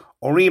code,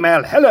 or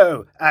email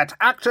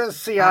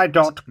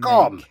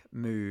hello@actorsci.com. Make,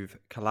 move,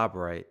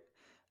 collaborate.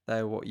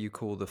 They're what you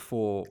call the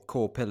 4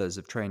 core pillars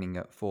of training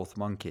at Fourth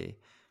Monkey.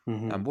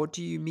 Mm-hmm. And what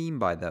do you mean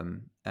by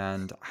them?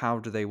 And how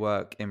do they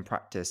work in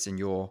practice in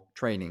your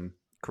training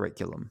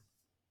curriculum?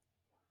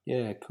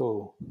 Yeah,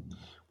 cool.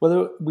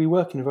 Well, we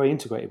work in a very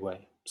integrated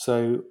way.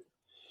 So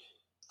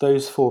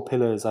those 4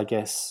 pillars, I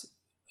guess,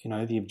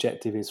 the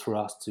objective is for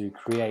us to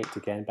create,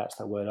 again, back to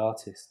that word,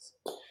 artists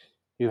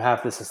who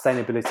have the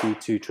sustainability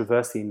to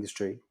traverse the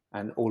industry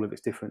and all of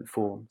its different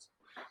forms.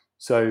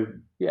 So,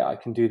 yeah, I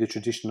can do the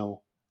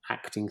traditional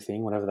acting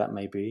thing, whatever that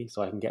may be.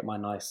 So I can get my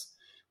nice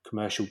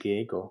commercial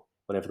gig or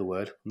whatever the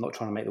word. I'm not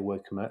trying to make the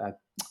word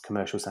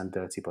commercial sound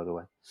dirty, by the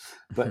way.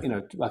 But,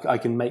 like I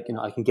can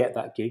get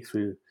that gig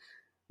through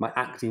my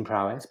acting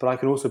prowess, but I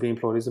can also be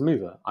employed as a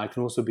mover. I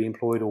can also be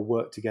employed or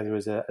work together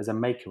as a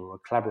maker or a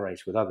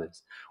collaborator with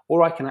others.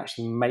 Or I can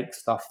actually make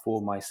stuff for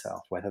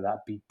myself, whether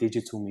that be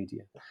digital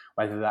media,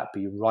 whether that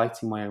be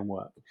writing my own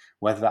work,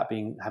 whether that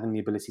be having the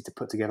ability to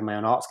put together my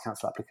own Arts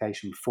Council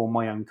application for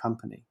my own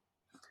company.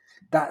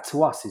 That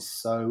to us is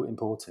so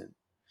important.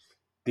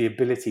 The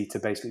ability to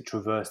basically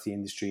traverse the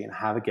industry and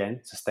have,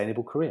 again,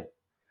 sustainable career.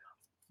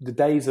 The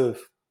days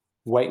of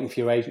waiting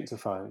for your agent to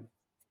phone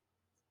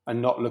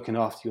and not looking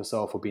after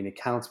yourself or being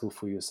accountable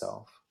for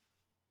yourself,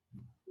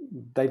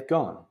 they've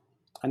gone.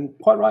 And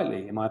quite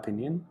rightly, in my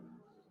opinion,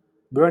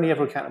 we're only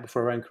ever accountable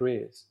for our own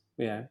careers.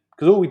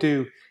 Because all we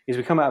do is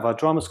we come out of our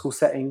drama school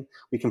setting,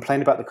 we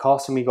complain about the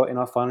casting we got in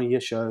our final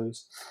year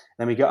shows,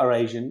 then we get our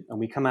agent and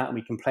we come out and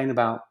we complain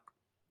about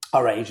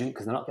our agent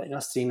because they're not getting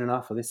us seen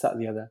enough or this, that,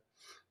 and the other.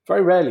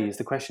 Very rarely is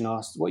the question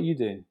asked, what are you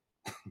doing?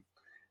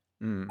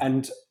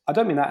 And I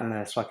don't mean that in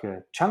a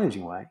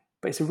challenging way,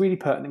 but it's a really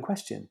pertinent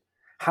question.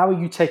 How are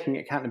you taking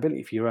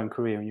accountability for your own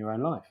career and your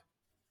own life?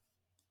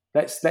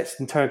 Let's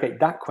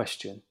interrogate that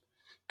question,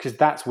 because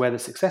that's where the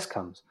success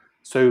comes.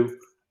 So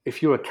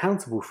if you're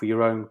accountable for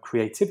your own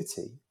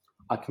creativity,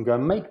 I can go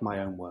and make my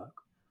own work.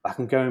 I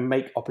can go and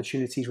make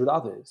opportunities with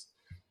others.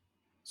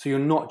 So you're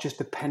not just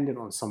dependent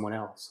on someone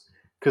else.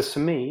 Because for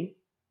me,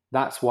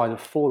 that's why the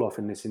fall off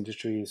in this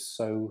industry is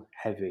so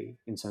heavy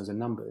in terms of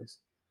numbers,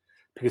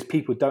 because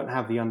people don't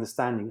have the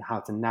understanding how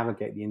to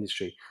navigate the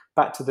industry.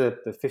 Back to the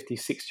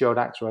 56-year-old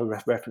actor I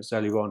referenced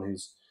earlier on,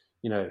 who's,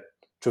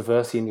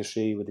 traversed the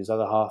industry with his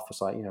other half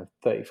for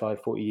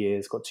 35, 40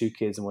 years, got 2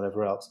 kids and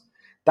whatever else.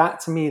 That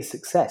to me is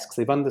success, because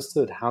they've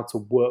understood how to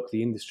work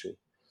the industry.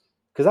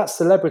 Because that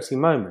celebrity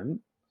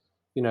moment,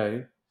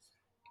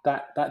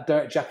 that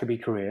Derek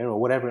Jacobi career or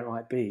whatever it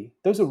might be,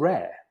 those are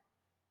rare.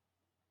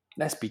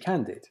 Let's be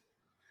candid.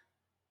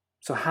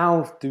 So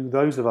how do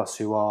those of us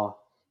who are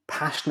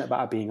passionate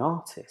about being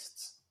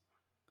artists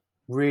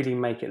really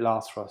make it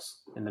last for us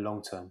in the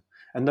long term?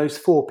 And those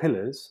 4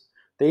 pillars,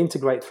 they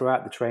integrate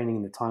throughout the training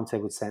in the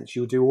timetable sense.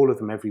 You'll do all of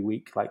them every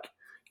week.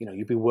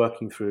 You'll be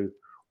working through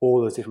all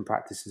those different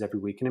practices every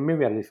week in a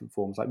myriad of different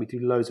forms. Like we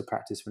do loads of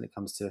practice when it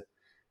comes to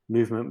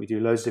movement. We do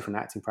loads of different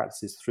acting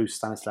practices through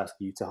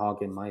Stanislavski to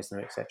Hagen,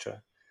 Meisner,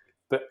 etc.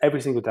 But every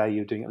single day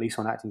you're doing at least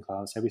one acting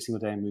class, every single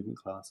day a movement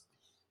class,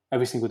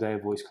 every single day a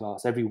voice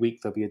class. Every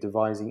week there'll be at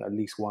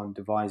least one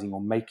devising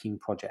or making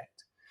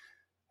project.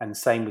 And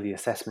same with the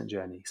assessment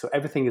journey. So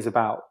everything is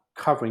about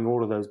covering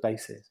all of those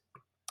bases.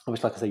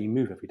 Which, like I say, you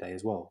move every day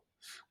as well,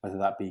 whether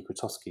that be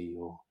Grotowski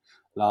or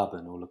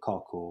Laban or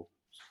Lecoq or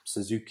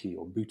Suzuki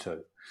or Buto.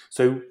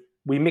 So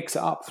we mix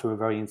it up through a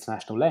very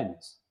international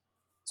lens.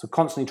 So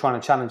constantly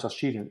trying to challenge our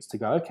students to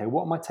go, okay,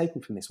 what am I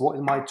taking from this? What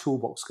is my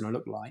toolbox going to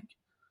look like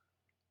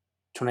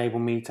to enable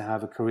me to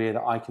have a career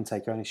that I can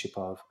take ownership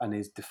of and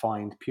is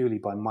defined purely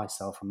by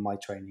myself and my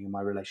training and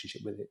my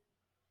relationship with it?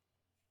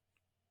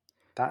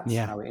 That's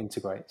how it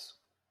integrates.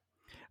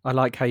 I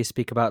like how you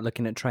speak about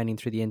looking at training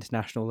through the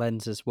international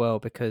lens as well,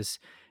 because,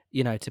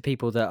 to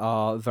people that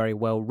are very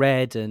well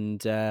read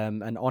and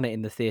on it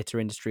in the theatre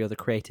industry or the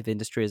creative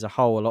industry as a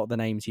whole, a lot of the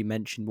names you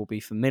mentioned will be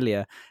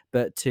familiar,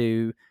 but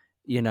to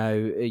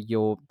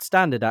your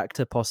standard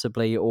actor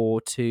possibly, or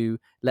to,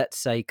 let's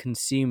say,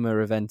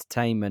 consumer of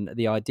entertainment,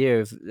 the idea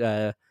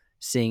of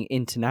seeing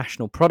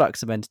international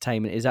products of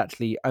entertainment is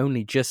actually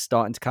only just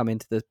starting to come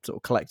into the sort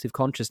of collective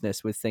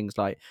consciousness, with things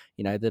like,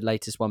 the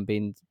latest one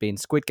being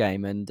Squid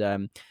Game, and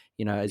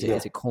is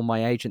it Call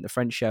My Agent, the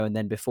French show, and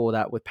then before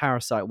that with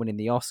Parasite winning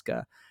the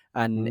Oscar.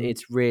 And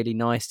it's really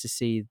nice to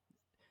see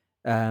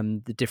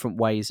the different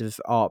ways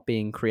of art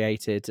being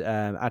created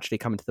actually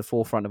coming to the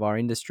forefront of our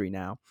industry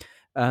now.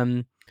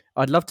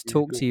 I'd love to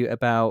talk to you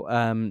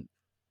about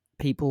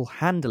people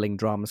handling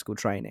drama school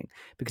training,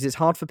 because it's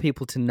hard for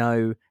people to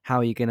know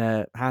how you're going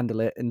to handle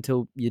it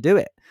until you do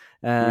it.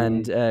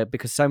 And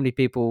because so many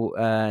people,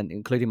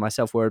 including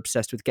myself, were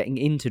obsessed with getting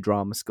into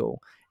drama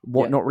school,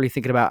 not really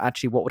thinking about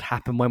actually what would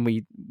happen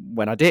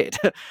when I did.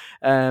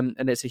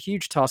 And it's a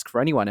huge task for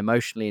anyone,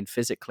 emotionally and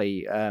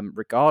physically,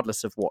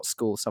 regardless of what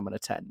school someone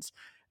attends.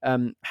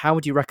 How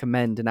would you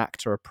recommend an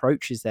actor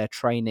approaches their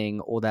training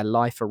or their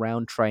life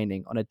around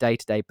training on a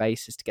day-to-day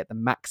basis to get the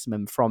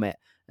maximum from it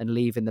and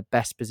leave in the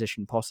best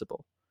position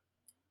possible?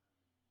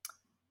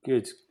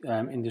 Good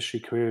industry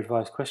career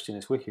advice question.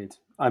 It's wicked.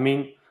 I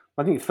mean,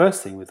 I think the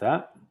first thing with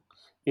that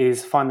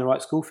is find the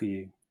right school for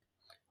you.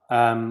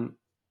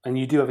 And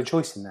you do have a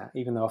choice in that,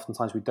 even though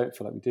oftentimes we don't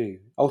feel like we do.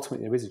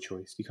 Ultimately, there is a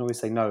choice. You can always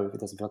say no if it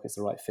doesn't feel like it's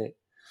the right fit.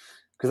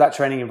 Because that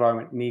training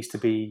environment needs to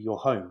be your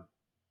home.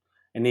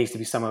 It needs to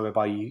be somewhere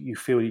whereby you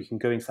feel you can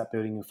go into that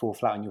building and fall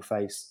flat on your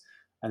face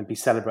and be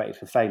celebrated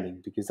for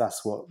failing, because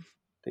that's what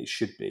it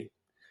should be.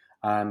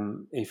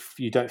 If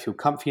you don't feel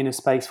comfy in a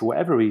space for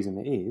whatever reason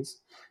it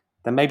is,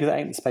 then maybe that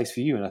ain't the space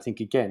for you. And I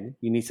think, again,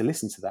 you need to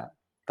listen to that.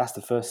 That's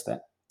the first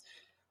step.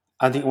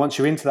 I think once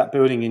you're into that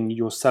building and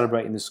you're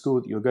celebrating the school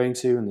that you're going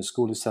to and the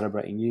school is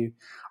celebrating you,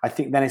 I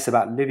think then it's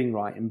about living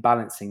right and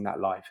balancing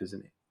that life,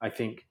 isn't it? I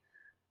think,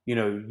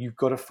 you've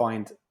got to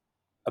find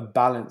a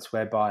balance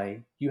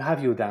whereby you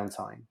have your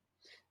downtime,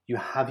 you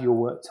have your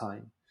work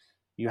time,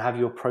 you have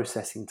your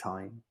processing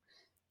time,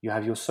 you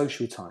have your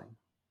social time,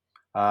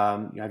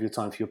 you have your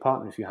time for your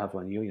partner if you have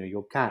one,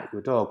 your cat,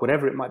 your dog,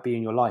 whatever it might be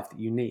in your life that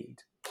you need.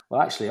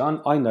 Well, actually,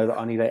 I know that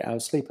I need 8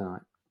 hours sleep a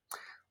night.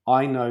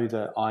 I know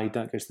that I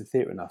don't go to the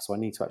theatre enough, so I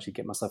need to actually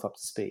get myself up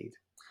to speed.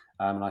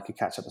 And I could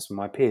catch up with some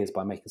of my peers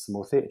by making some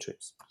more theatre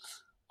trips.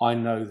 I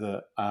know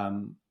that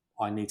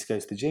I need to go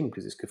to the gym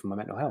because it's good for my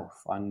mental health.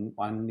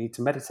 I need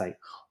to meditate,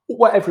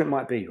 whatever it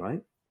might be,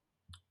 right?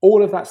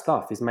 All of that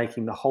stuff is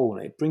making the whole,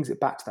 and it brings it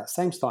back to that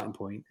same starting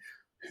point.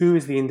 Who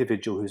is the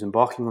individual who's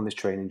embarking on this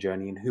training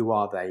journey, and who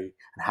are they,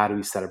 and how do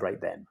we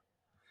celebrate them?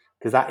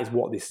 Because that is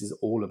what this is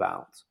all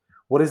about.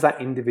 What does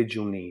that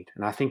individual need?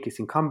 And I think it's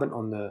incumbent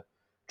on the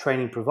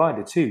training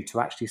provider too to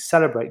actually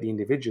celebrate the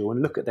individual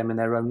and look at them and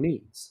their own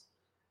needs.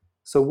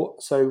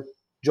 So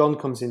John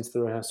comes into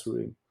the rehearsal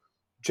room,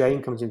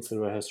 Jane comes into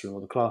the rehearsal room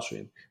or the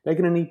classroom. They're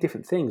going to need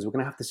different things. We're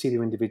going to have to see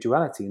their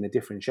individuality and the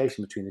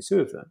differentiation between the two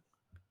of them.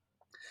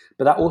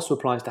 But that also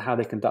applies to how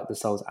they conduct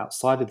themselves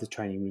outside of the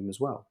training room as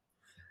well.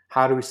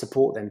 How do we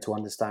support them to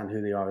understand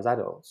who they are as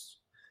adults,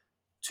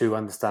 to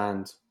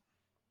understand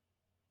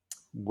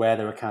where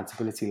their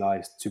accountability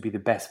lies to be the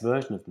best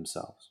version of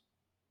themselves?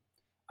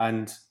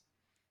 And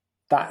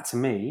that to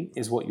me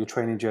is what your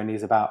training journey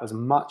is about, as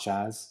much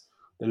as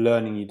the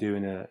learning you do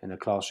in a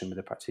classroom with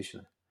a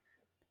practitioner.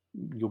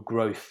 Your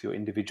growth, your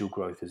individual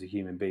growth as a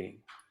human being,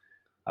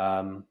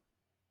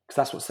 because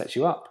that's what sets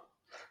you up.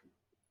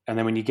 And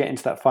then when you get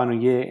into that final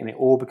year and it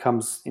all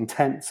becomes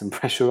intense and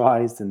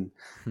pressurized and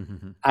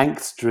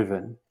angst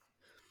driven,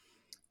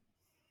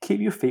 keep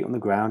your feet on the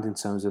ground in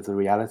terms of the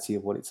reality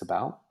of what it's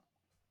about.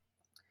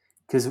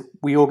 Because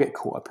we all get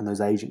caught up in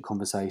those agent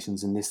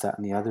conversations and this, that,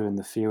 and the other, and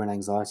the fear and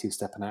anxiety of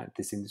stepping out of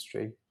this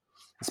industry,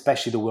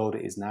 especially the world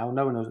it is now.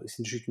 No one knows what this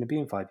industry is going to be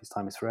in 5 years'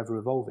 time. It's forever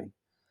evolving,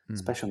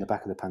 especially on the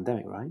back of the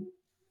pandemic, right?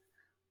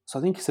 So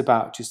I think it's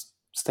about just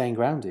staying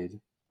grounded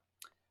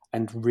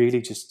and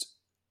really just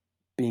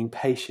being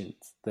patient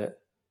that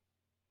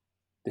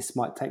this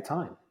might take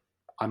time.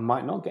 I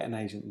might not get an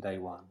agent on day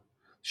one.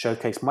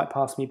 Showcase might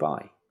pass me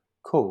by.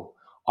 Cool.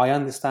 I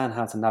understand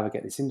how to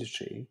navigate this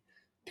industry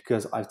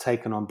because I've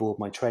taken on board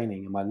my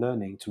training and my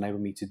learning to enable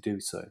me to do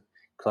so.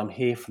 Because I'm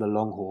here for the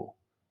long haul.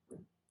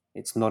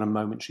 It's not a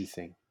momentary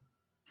thing.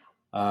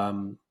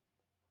 And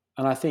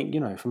I think,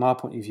 from our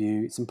point of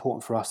view, it's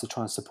important for us to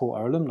try and support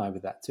our alumni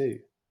with that too.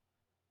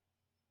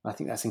 I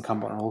think that's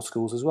incumbent on all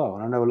schools as well.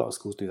 And I know a lot of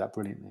schools do that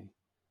brilliantly.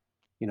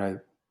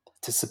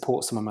 To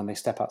support someone when they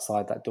step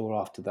outside that door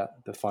after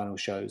the final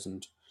shows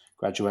and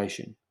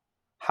graduation.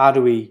 How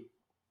do we,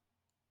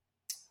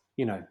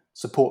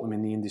 support them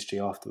in the industry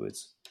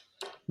afterwards?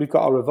 We've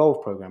got our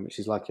Evolve program, which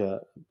is like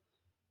a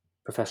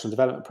professional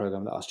development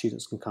program that our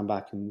students can come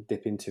back and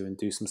dip into and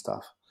do some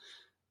stuff,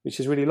 which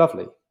is really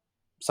lovely.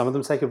 Some of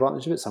them take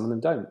advantage of it, some of them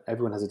don't.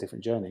 Everyone has a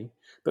different journey.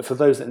 But for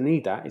those that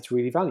need that, it's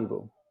really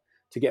valuable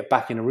to get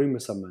back in a room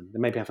with someone. They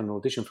maybe have an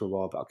audition for a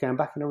while, but okay, I'm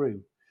back in a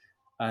room.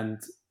 And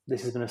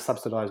this has been a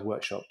subsidised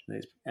workshop.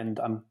 And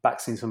I'm back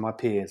seeing some of my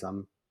peers.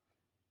 I'm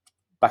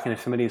back in a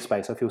familiar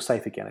space. I feel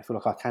safe again. I feel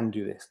like I can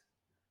do this.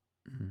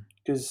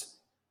 Because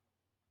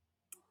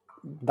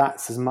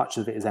that's as much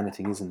of it as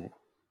anything, isn't it?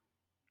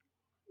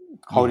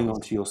 Holding on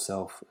to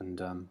yourself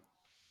and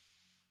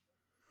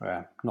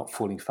not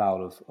falling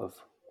foul of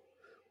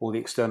all the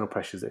external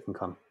pressures that can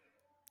come.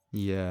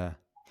 Yeah,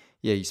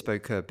 you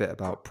spoke a bit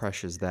about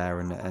pressures there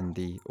and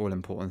the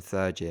all-important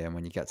third year, and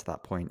when you get to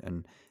that point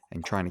and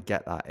trying to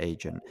get that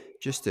agent.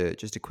 Just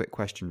a quick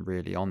question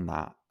really on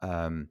that.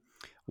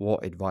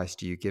 What advice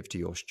do you give to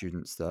your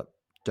students that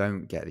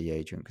don't get the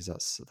agent?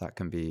 Because that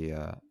can be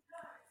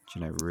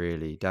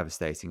really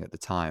devastating at the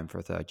time for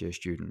a third-year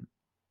student.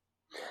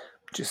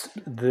 Just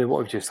what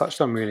we've just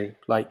touched on, really,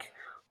 like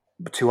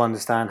to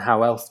understand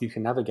how else you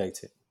can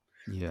navigate it,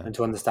 and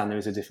to understand there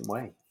is a different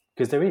way,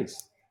 because there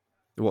is.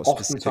 What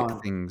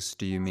specific things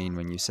do you mean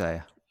when you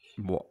say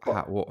what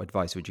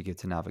advice would you give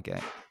to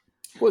navigate?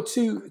 Well,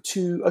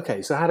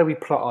 okay, so how do we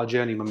plot our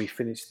journey when we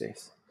finish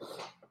this,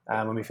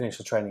 when we finish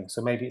the training?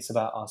 So maybe it's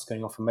about us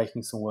going off and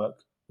making some work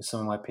with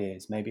some of my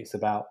peers. Maybe it's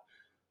about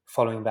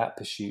following that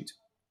pursuit.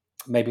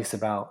 Maybe it's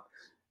about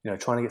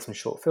trying to get some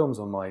short films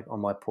on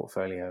my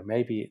portfolio.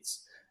 Maybe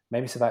it's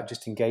about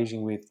just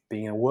engaging with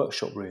being in a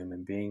workshop room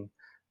and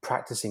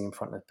practicing in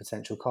front of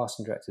potential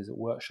casting directors at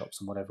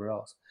workshops and whatever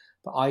else.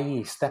 But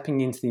i.e.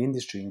 stepping into the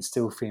industry and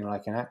still feeling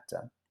like an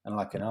actor and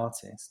like an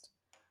artist,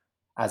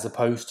 as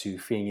opposed to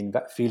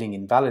feeling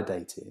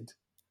invalidated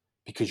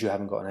because you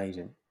haven't got an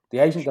agent. The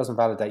agent doesn't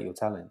validate your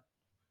talent.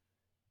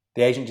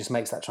 The agent just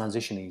makes that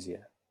transition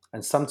easier.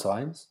 And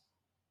sometimes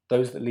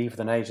those that leave with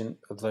an agent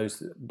are those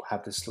that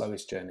have the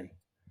slowest journey.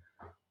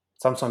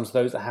 Sometimes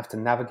those that have to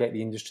navigate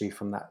the industry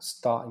from that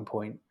starting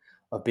point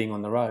of being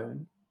on their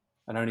own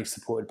and only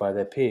supported by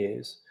their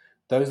peers,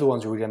 those are the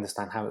ones who really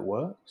understand how it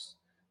works.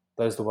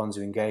 Those are the ones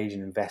who engage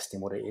and invest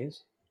in what it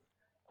is.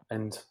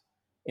 And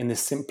in the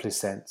simplest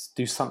sense,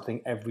 do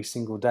something every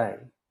single day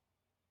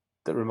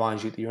that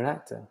reminds you that you're an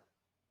actor.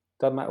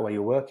 Doesn't matter where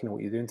you're working or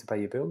what you're doing to pay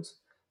your bills.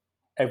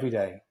 Every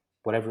day,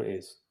 whatever it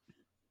is,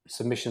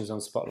 submissions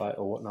on Spotlight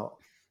or whatnot,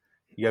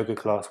 yoga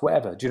class,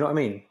 whatever. Do you know what I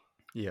mean?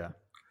 Yeah.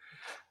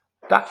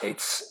 That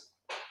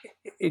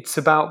it's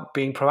about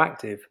being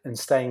proactive and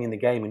staying in the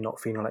game and not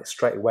feeling like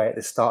straight away at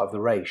the start of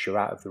the race you're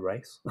out of the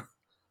race.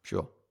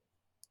 Sure.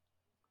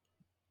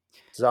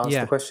 Does that answer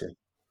the question?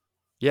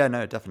 Yeah,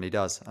 no, it definitely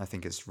does. I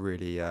think it's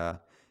really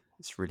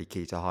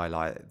key to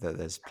highlight that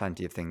there's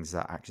plenty of things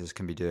that actors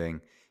can be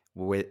doing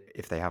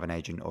if they have an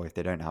agent or if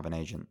they don't have an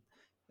agent.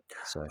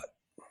 So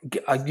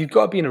you've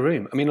got to be in a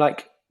room. I mean,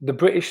 like the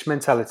British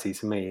mentality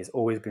to me has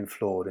always been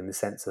flawed in the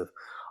sense of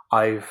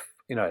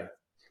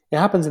it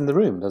happens in the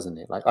room, doesn't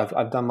it? Like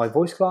I've done my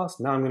voice class,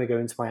 now I'm going to go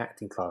into my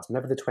acting class.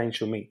 Never the twain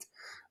shall meet.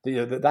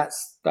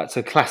 That's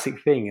a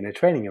classic thing in a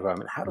training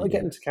environment. How do I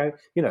get them to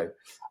go?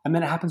 And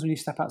then it happens when you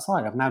step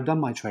outside. I've now done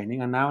my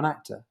training. I'm now an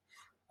actor.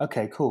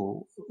 Okay,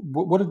 cool.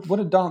 What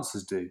do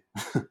dancers do?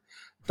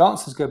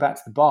 Dancers go back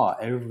to the bar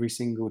every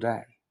single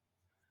day,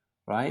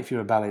 right? If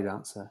you're a ballet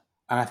dancer.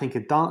 And I think a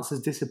dancer's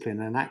discipline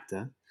and an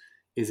actor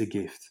is a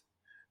gift.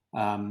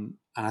 And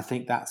I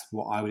think that's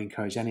what I would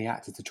encourage any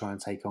actor to try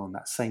and take on,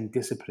 that same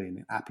discipline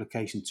and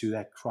application to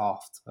their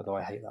craft, although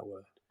I hate that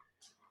word.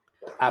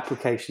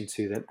 Application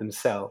to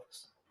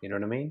themselves. You know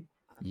what I mean?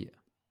 Yeah.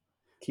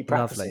 keep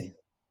practicing. Lovely.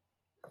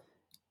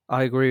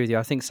 I agree with you.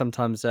 I think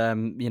sometimes,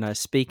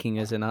 speaking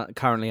as a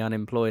currently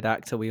unemployed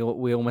actor, we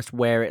almost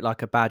wear it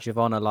like a badge of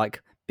honor,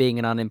 like being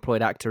an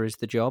unemployed actor is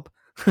the job.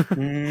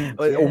 Yeah.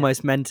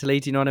 Almost mentally,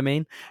 do you know what I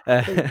mean?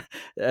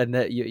 And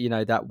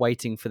that that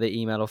waiting for the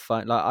email or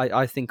phone. Like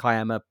I think I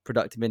am a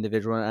productive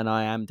individual and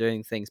I am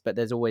doing things, but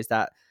there's always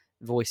that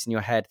voice in your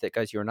head that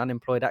goes, "You're an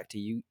unemployed actor.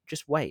 You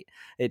just wait."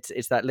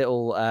 It's that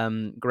little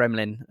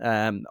gremlin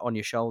on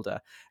your shoulder.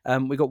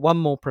 We got one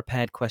more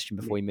prepared question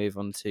before we move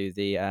on to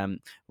the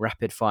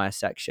rapid fire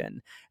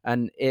section,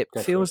 and it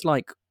feels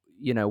like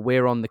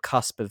we're on the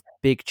cusp of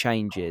big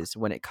changes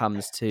when it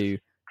comes to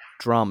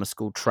drama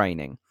school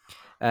training.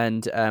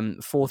 And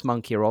Fourth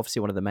Monkey are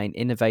obviously one of the main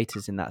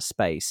innovators in that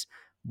space.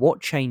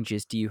 What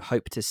changes do you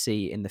hope to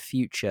see in the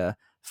future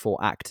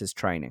for actors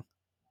training?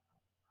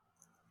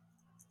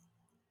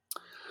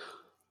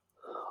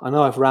 I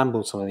know I've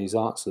rambled some of these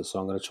answers, so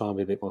I'm going to try and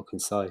be a bit more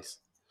concise.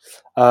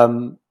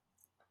 A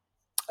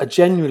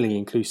genuinely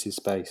inclusive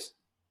space.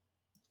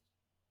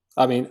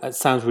 I mean, it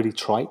sounds really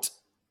trite,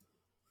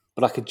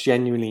 but like a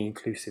genuinely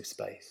inclusive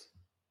space.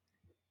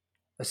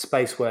 A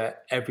space where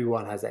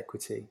everyone has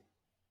equity.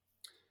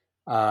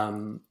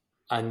 Training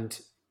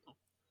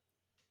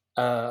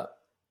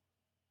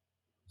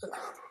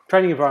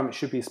environment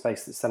should be a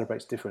space that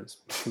celebrates difference,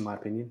 in my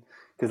opinion,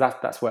 because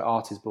that's where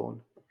art is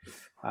born.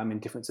 In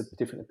different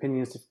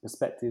opinions, different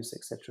perspectives,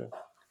 etc.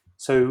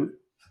 So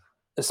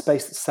a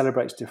space that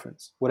celebrates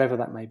difference, whatever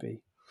that may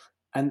be.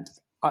 And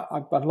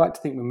I'd like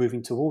to think we're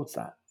moving towards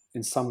that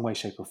in some way,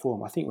 shape or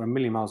form. I think we're a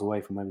million miles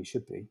away from where we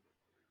should be.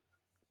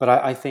 But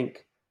I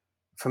think,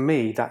 for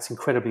me, that's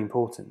incredibly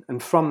important.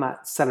 And from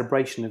that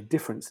celebration of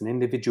difference and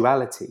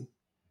individuality,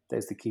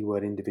 there's the key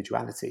word,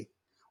 individuality,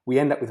 we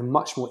end up with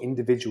much more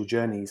individual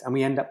journeys, and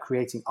we end up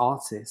creating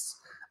artists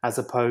as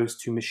opposed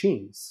to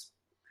machines.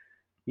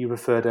 You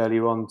referred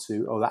earlier on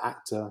to, the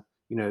actor,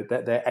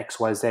 they're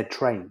XYZ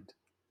trained.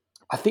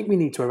 I think we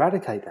need to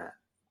eradicate that.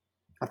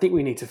 I think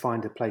we need to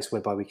find a place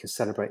whereby we can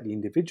celebrate the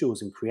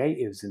individuals and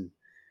creatives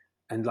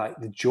and like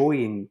the joy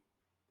in,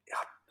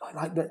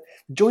 like the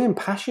joy and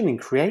passion in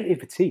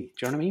creativity.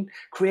 Do you know what I mean?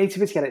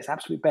 Creativity at its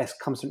absolute best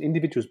comes from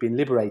individuals being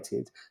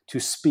liberated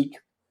to speak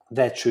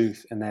their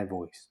truth and their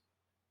voice.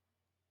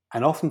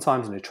 And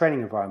oftentimes in a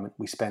training environment,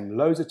 we spend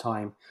loads of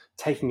time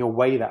taking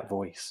away that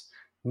voice,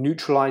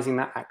 neutralizing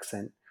that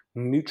accent,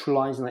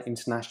 neutralizing that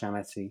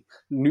internationality,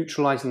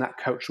 neutralizing that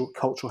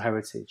cultural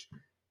heritage.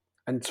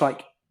 And it's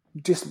like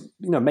just,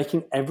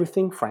 making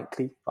everything,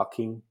 frankly,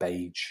 fucking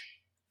beige.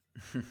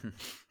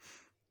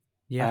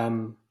 Yeah.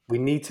 We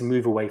need to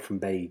move away from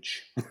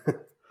beige.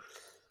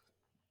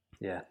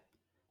 Yeah.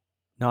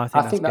 No, I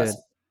think that's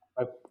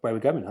where we're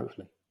going,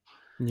 hopefully.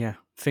 Yeah,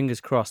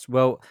 fingers crossed.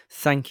 Well,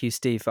 thank you,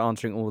 Steve, for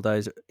answering all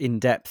those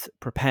in-depth,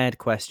 prepared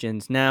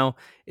questions. Now,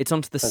 it's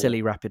on to the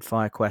silly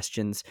rapid-fire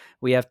questions.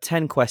 We have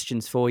 10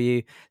 questions for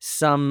you.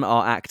 Some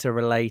are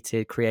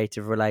actor-related,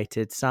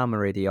 creative-related. Some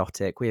are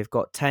idiotic. We have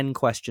got 10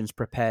 questions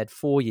prepared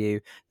for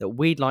you that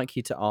we'd like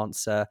you to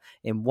answer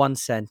in one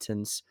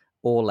sentence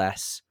or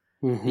less.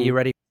 Mm-hmm. Are you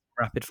ready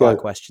for rapid-fire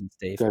questions,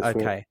 Steve?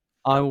 Okay,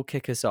 I will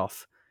kick us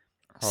off.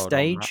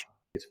 Stage,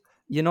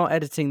 you're not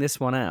editing this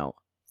one out.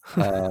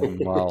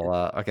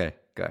 Okay,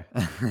 go.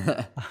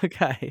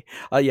 Okay.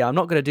 Yeah, I'm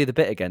not going to do the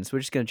bit again, so we're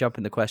just going to jump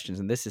in the questions,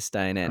 and this is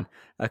staying in.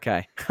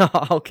 Okay,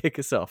 I'll kick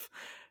us off.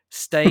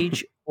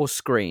 Stage or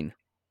screen?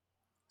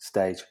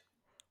 Stage.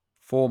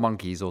 4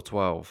 Monkeys or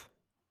 12?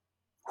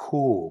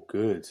 Oh,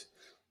 good.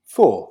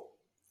 4.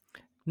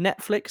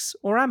 Netflix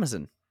or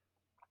Amazon?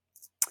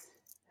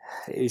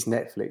 It is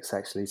Netflix,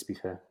 actually, to be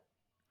fair.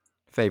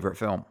 Favorite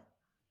film?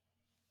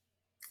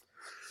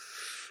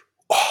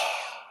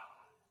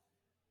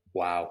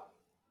 Wow.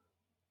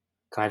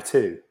 Can I have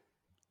 2?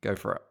 Go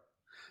for it.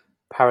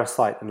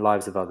 Parasite and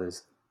Lives of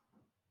Others.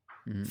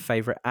 Mm-hmm.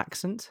 Favorite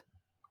accent?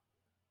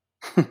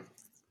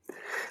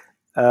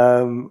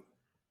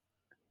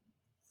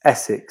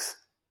 Essex.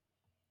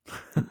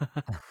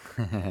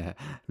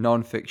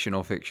 Non-fiction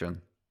or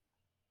fiction?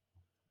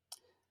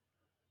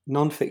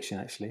 Non-fiction,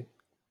 actually.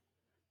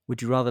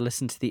 Would you rather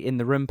listen to the In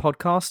the Room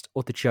podcast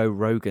or the Joe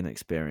Rogan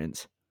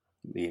Experience?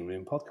 The In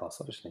Room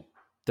podcast, obviously.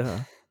 Duh.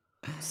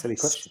 Silly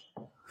question.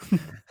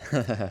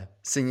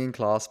 Singing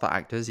class for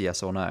actors,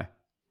 yes or no?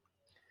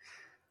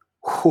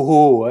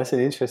 Oh, that's an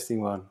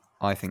interesting one.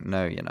 I think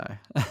no,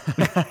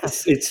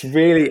 It's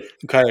really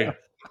okay.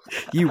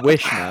 You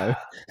wish no.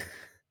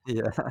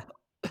 Yeah.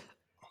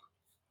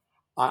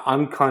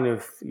 I'm kind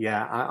of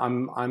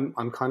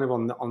I'm kind of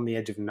on the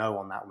edge of no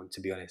on that one,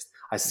 to be honest.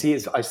 I see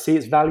its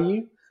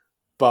value,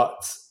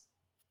 but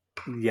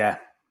yeah,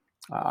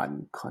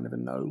 I'm kind of a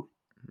no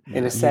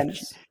in a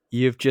sense.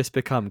 You've just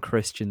become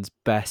Christian's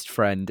best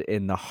friend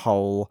in the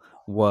whole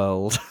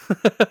world.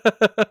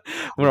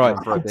 Right.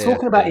 I'm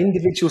talking about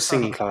individual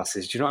singing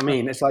classes. Do you know what I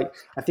mean? It's like,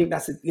 I think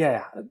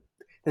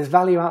there's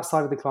value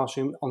outside of the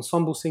classroom.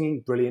 Ensemble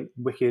singing, brilliant,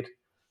 wicked.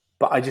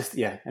 But I just,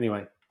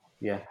 anyway.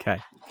 Yeah. Okay.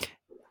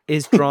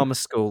 Is drama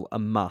school a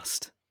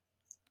must?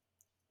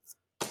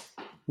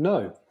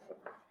 No.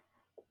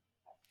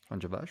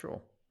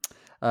 Controversial.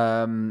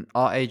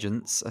 Are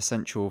agents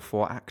essential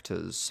for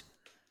actors?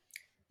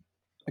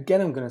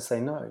 Again, I'm going to say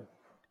no.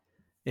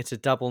 It's a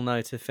double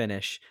no to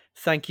finish.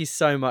 Thank you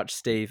so much,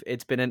 Steve.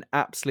 It's been an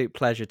absolute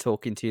pleasure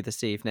talking to you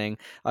this evening.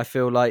 I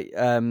feel like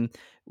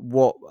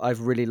what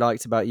I've really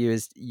liked about you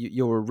is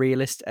you're a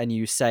realist and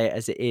you say it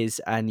as it is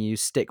and you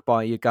stick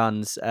by your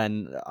guns.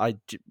 And I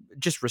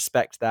just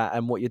respect that.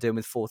 And what you're doing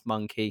with Fourth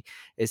Monkey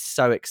is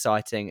so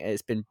exciting.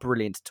 It's been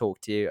brilliant to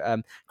talk to you.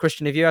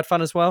 Christian, have you had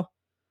fun as well?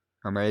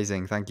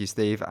 Amazing. Thank you,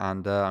 Steve.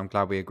 And I'm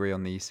glad we agree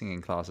on the singing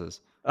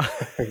classes.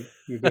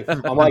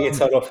 I might get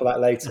told off for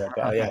that later,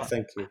 but yeah,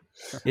 thank you.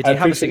 Do you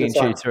have a singing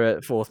tutor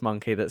at Fourth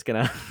Monkey that's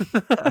going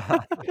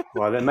to...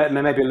 Well, there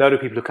may be a load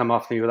of people who come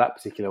after me with that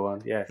particular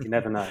one. Yeah, you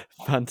never know.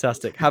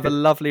 Fantastic. Have a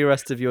lovely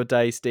rest of your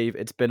day, Steve.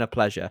 It's been a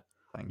pleasure.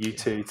 Thank you. You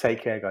too.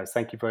 Take care, guys.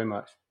 Thank you very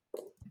much.